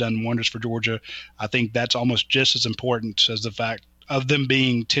teams has done wonders for Georgia. I think that's almost just as important as the fact of them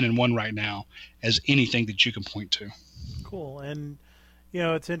being 10-1 right now as anything that you can point to. Cool. And,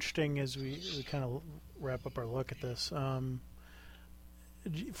 it's interesting as we kind of wrap up our look at this.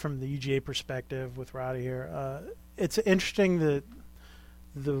 from the UGA perspective with Roddy here. It's interesting that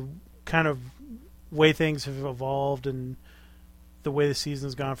the kind of way things have evolved and the way the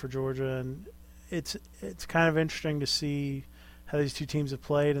season's gone for Georgia, and it's kind of interesting to see how these two teams have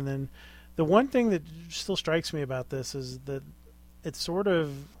played. And then the one thing that still strikes me about this is that it's sort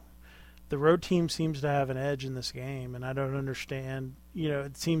of the road team seems to have an edge in this game, and I don't understand.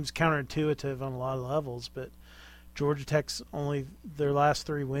 It seems counterintuitive on a lot of levels, but Georgia Tech's only their last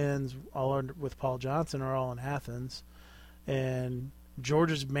 3 wins, all under, with Paul Johnson, are all in Athens, and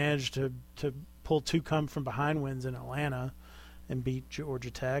Georgia's managed to pull 2 come from behind wins in Atlanta and beat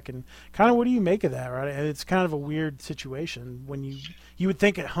Georgia Tech. And kind of what do you make of that, right? It's kind of a weird situation when you would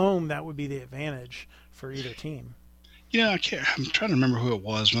think at home that would be the advantage for either team. Yeah, I'm trying to remember who it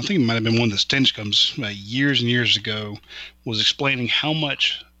was. I think it might have been one of the Stinchcombs years and years ago was explaining how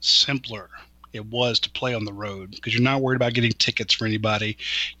much simpler it was to play on the road because you're not worried about getting tickets for anybody.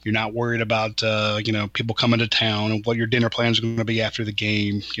 You're not worried about, people coming to town and what your dinner plans are going to be after the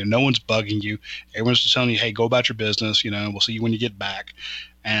game. No one's bugging you. Everyone's just telling you, hey, go about your business. We'll see you when you get back.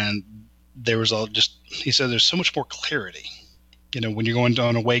 And there was he said there's so much more clarity, when you're going to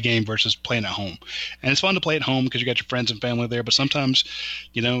an away game versus playing at home. And it's fun to play at home because you got your friends and family there, but sometimes,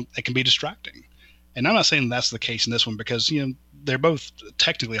 it can be distracting. And I'm not saying that's the case in this one because, they're both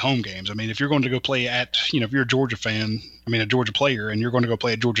technically home games. I mean, if you're going to go play at, if you're a Georgia fan, a Georgia player, and you're going to go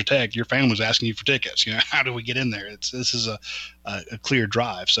play at Georgia Tech, your family's asking you for tickets. How do we get in there? This is a clear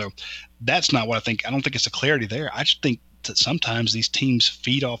drive. So that's not what I think. I don't think it's the clarity there. I just think that sometimes these teams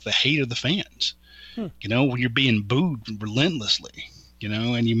feed off the hate of the fans. When you're being booed relentlessly,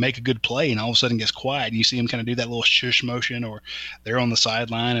 and you make a good play and all of a sudden it gets quiet and you see them kind of do that little shush motion, or they're on the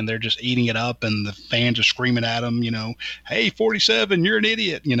sideline and they're just eating it up and the fans are screaming at them, hey, 47, you're an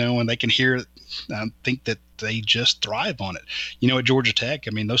idiot, and they can hear it. I think that they just thrive on it. At Georgia Tech,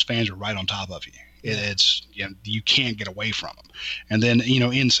 those fans are right on top of you. It's you can't get away from them. And then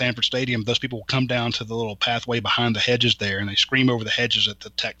in Sanford Stadium, those people will come down to the little pathway behind the hedges there, and they scream over the hedges at the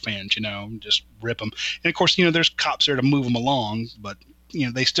Tech fans, just rip them. And of course, there's cops there to move them along, but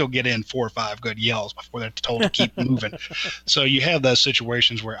they still get in 4 or 5 good yells before they're told to keep moving. So you have those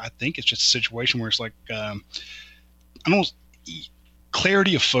situations where I think it's just a situation where it's like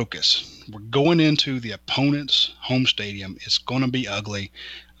clarity of focus. We're going into the opponent's home stadium. It's going to be ugly.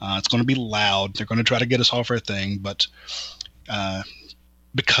 It's going to be loud. They're going to try to get us off our thing, but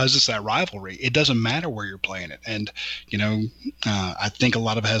because it's that rivalry, it doesn't matter where you're playing it. And I think a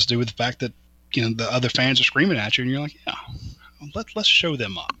lot of it has to do with the fact that the other fans are screaming at you, and you're like, yeah, let's show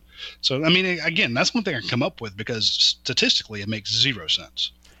them up. So again, that's one thing I can come up with because statistically, it makes 0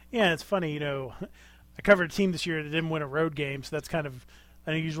 sense. Yeah, it's funny. I covered a team this year that didn't win a road game, so that's kind of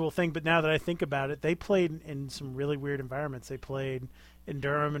an unusual thing. But now that I think about it, they played in some really weird environments. They played in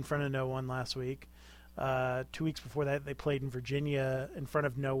Durham in front of no one last week. 2 weeks before that, they played in Virginia in front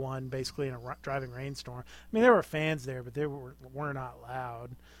of no one, basically in a driving rainstorm. There were fans there, but they were not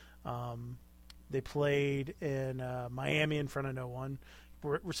loud. They played in Miami in front of no one,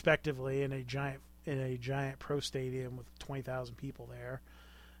 respectively, in a giant pro stadium with 20,000 people there.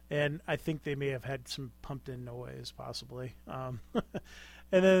 And I think they may have had some pumped-in noise, possibly.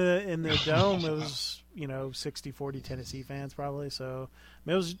 And then in the Dome, it was 60-40 Tennessee fans probably. So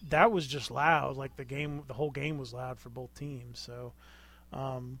that was just loud. Like the whole game was loud for both teams. So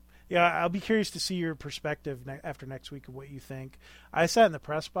I'll be curious to see your perspective after next week of what you think. I sat in the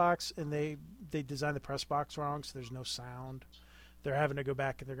press box, and they designed the press box wrong, so there's no sound. They're having to go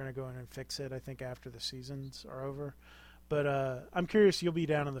back, and they're going to go in and fix it, I think, after the seasons are over. But I'm curious. You'll be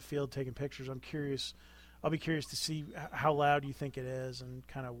down on the field taking pictures. I'll be curious to see how loud you think it is and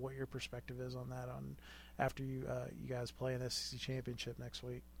kind of what your perspective is on that after you guys play in the SEC Championship next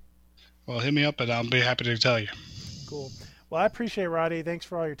week. Well, hit me up, and I'll be happy to tell you. Cool. Well, I appreciate it, Roddy. Thanks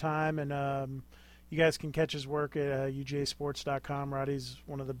for all your time. And you guys can catch his work at UGAsports.com. Roddy's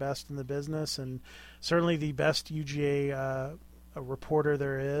one of the best in the business and certainly the best UGA reporter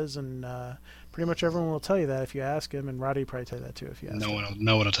there is. And pretty much everyone will tell you that if you ask him. And Roddy will probably tell you that too if you ask him.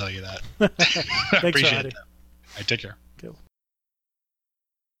 No one will tell you that. Thanks, Roddy. All right, take care.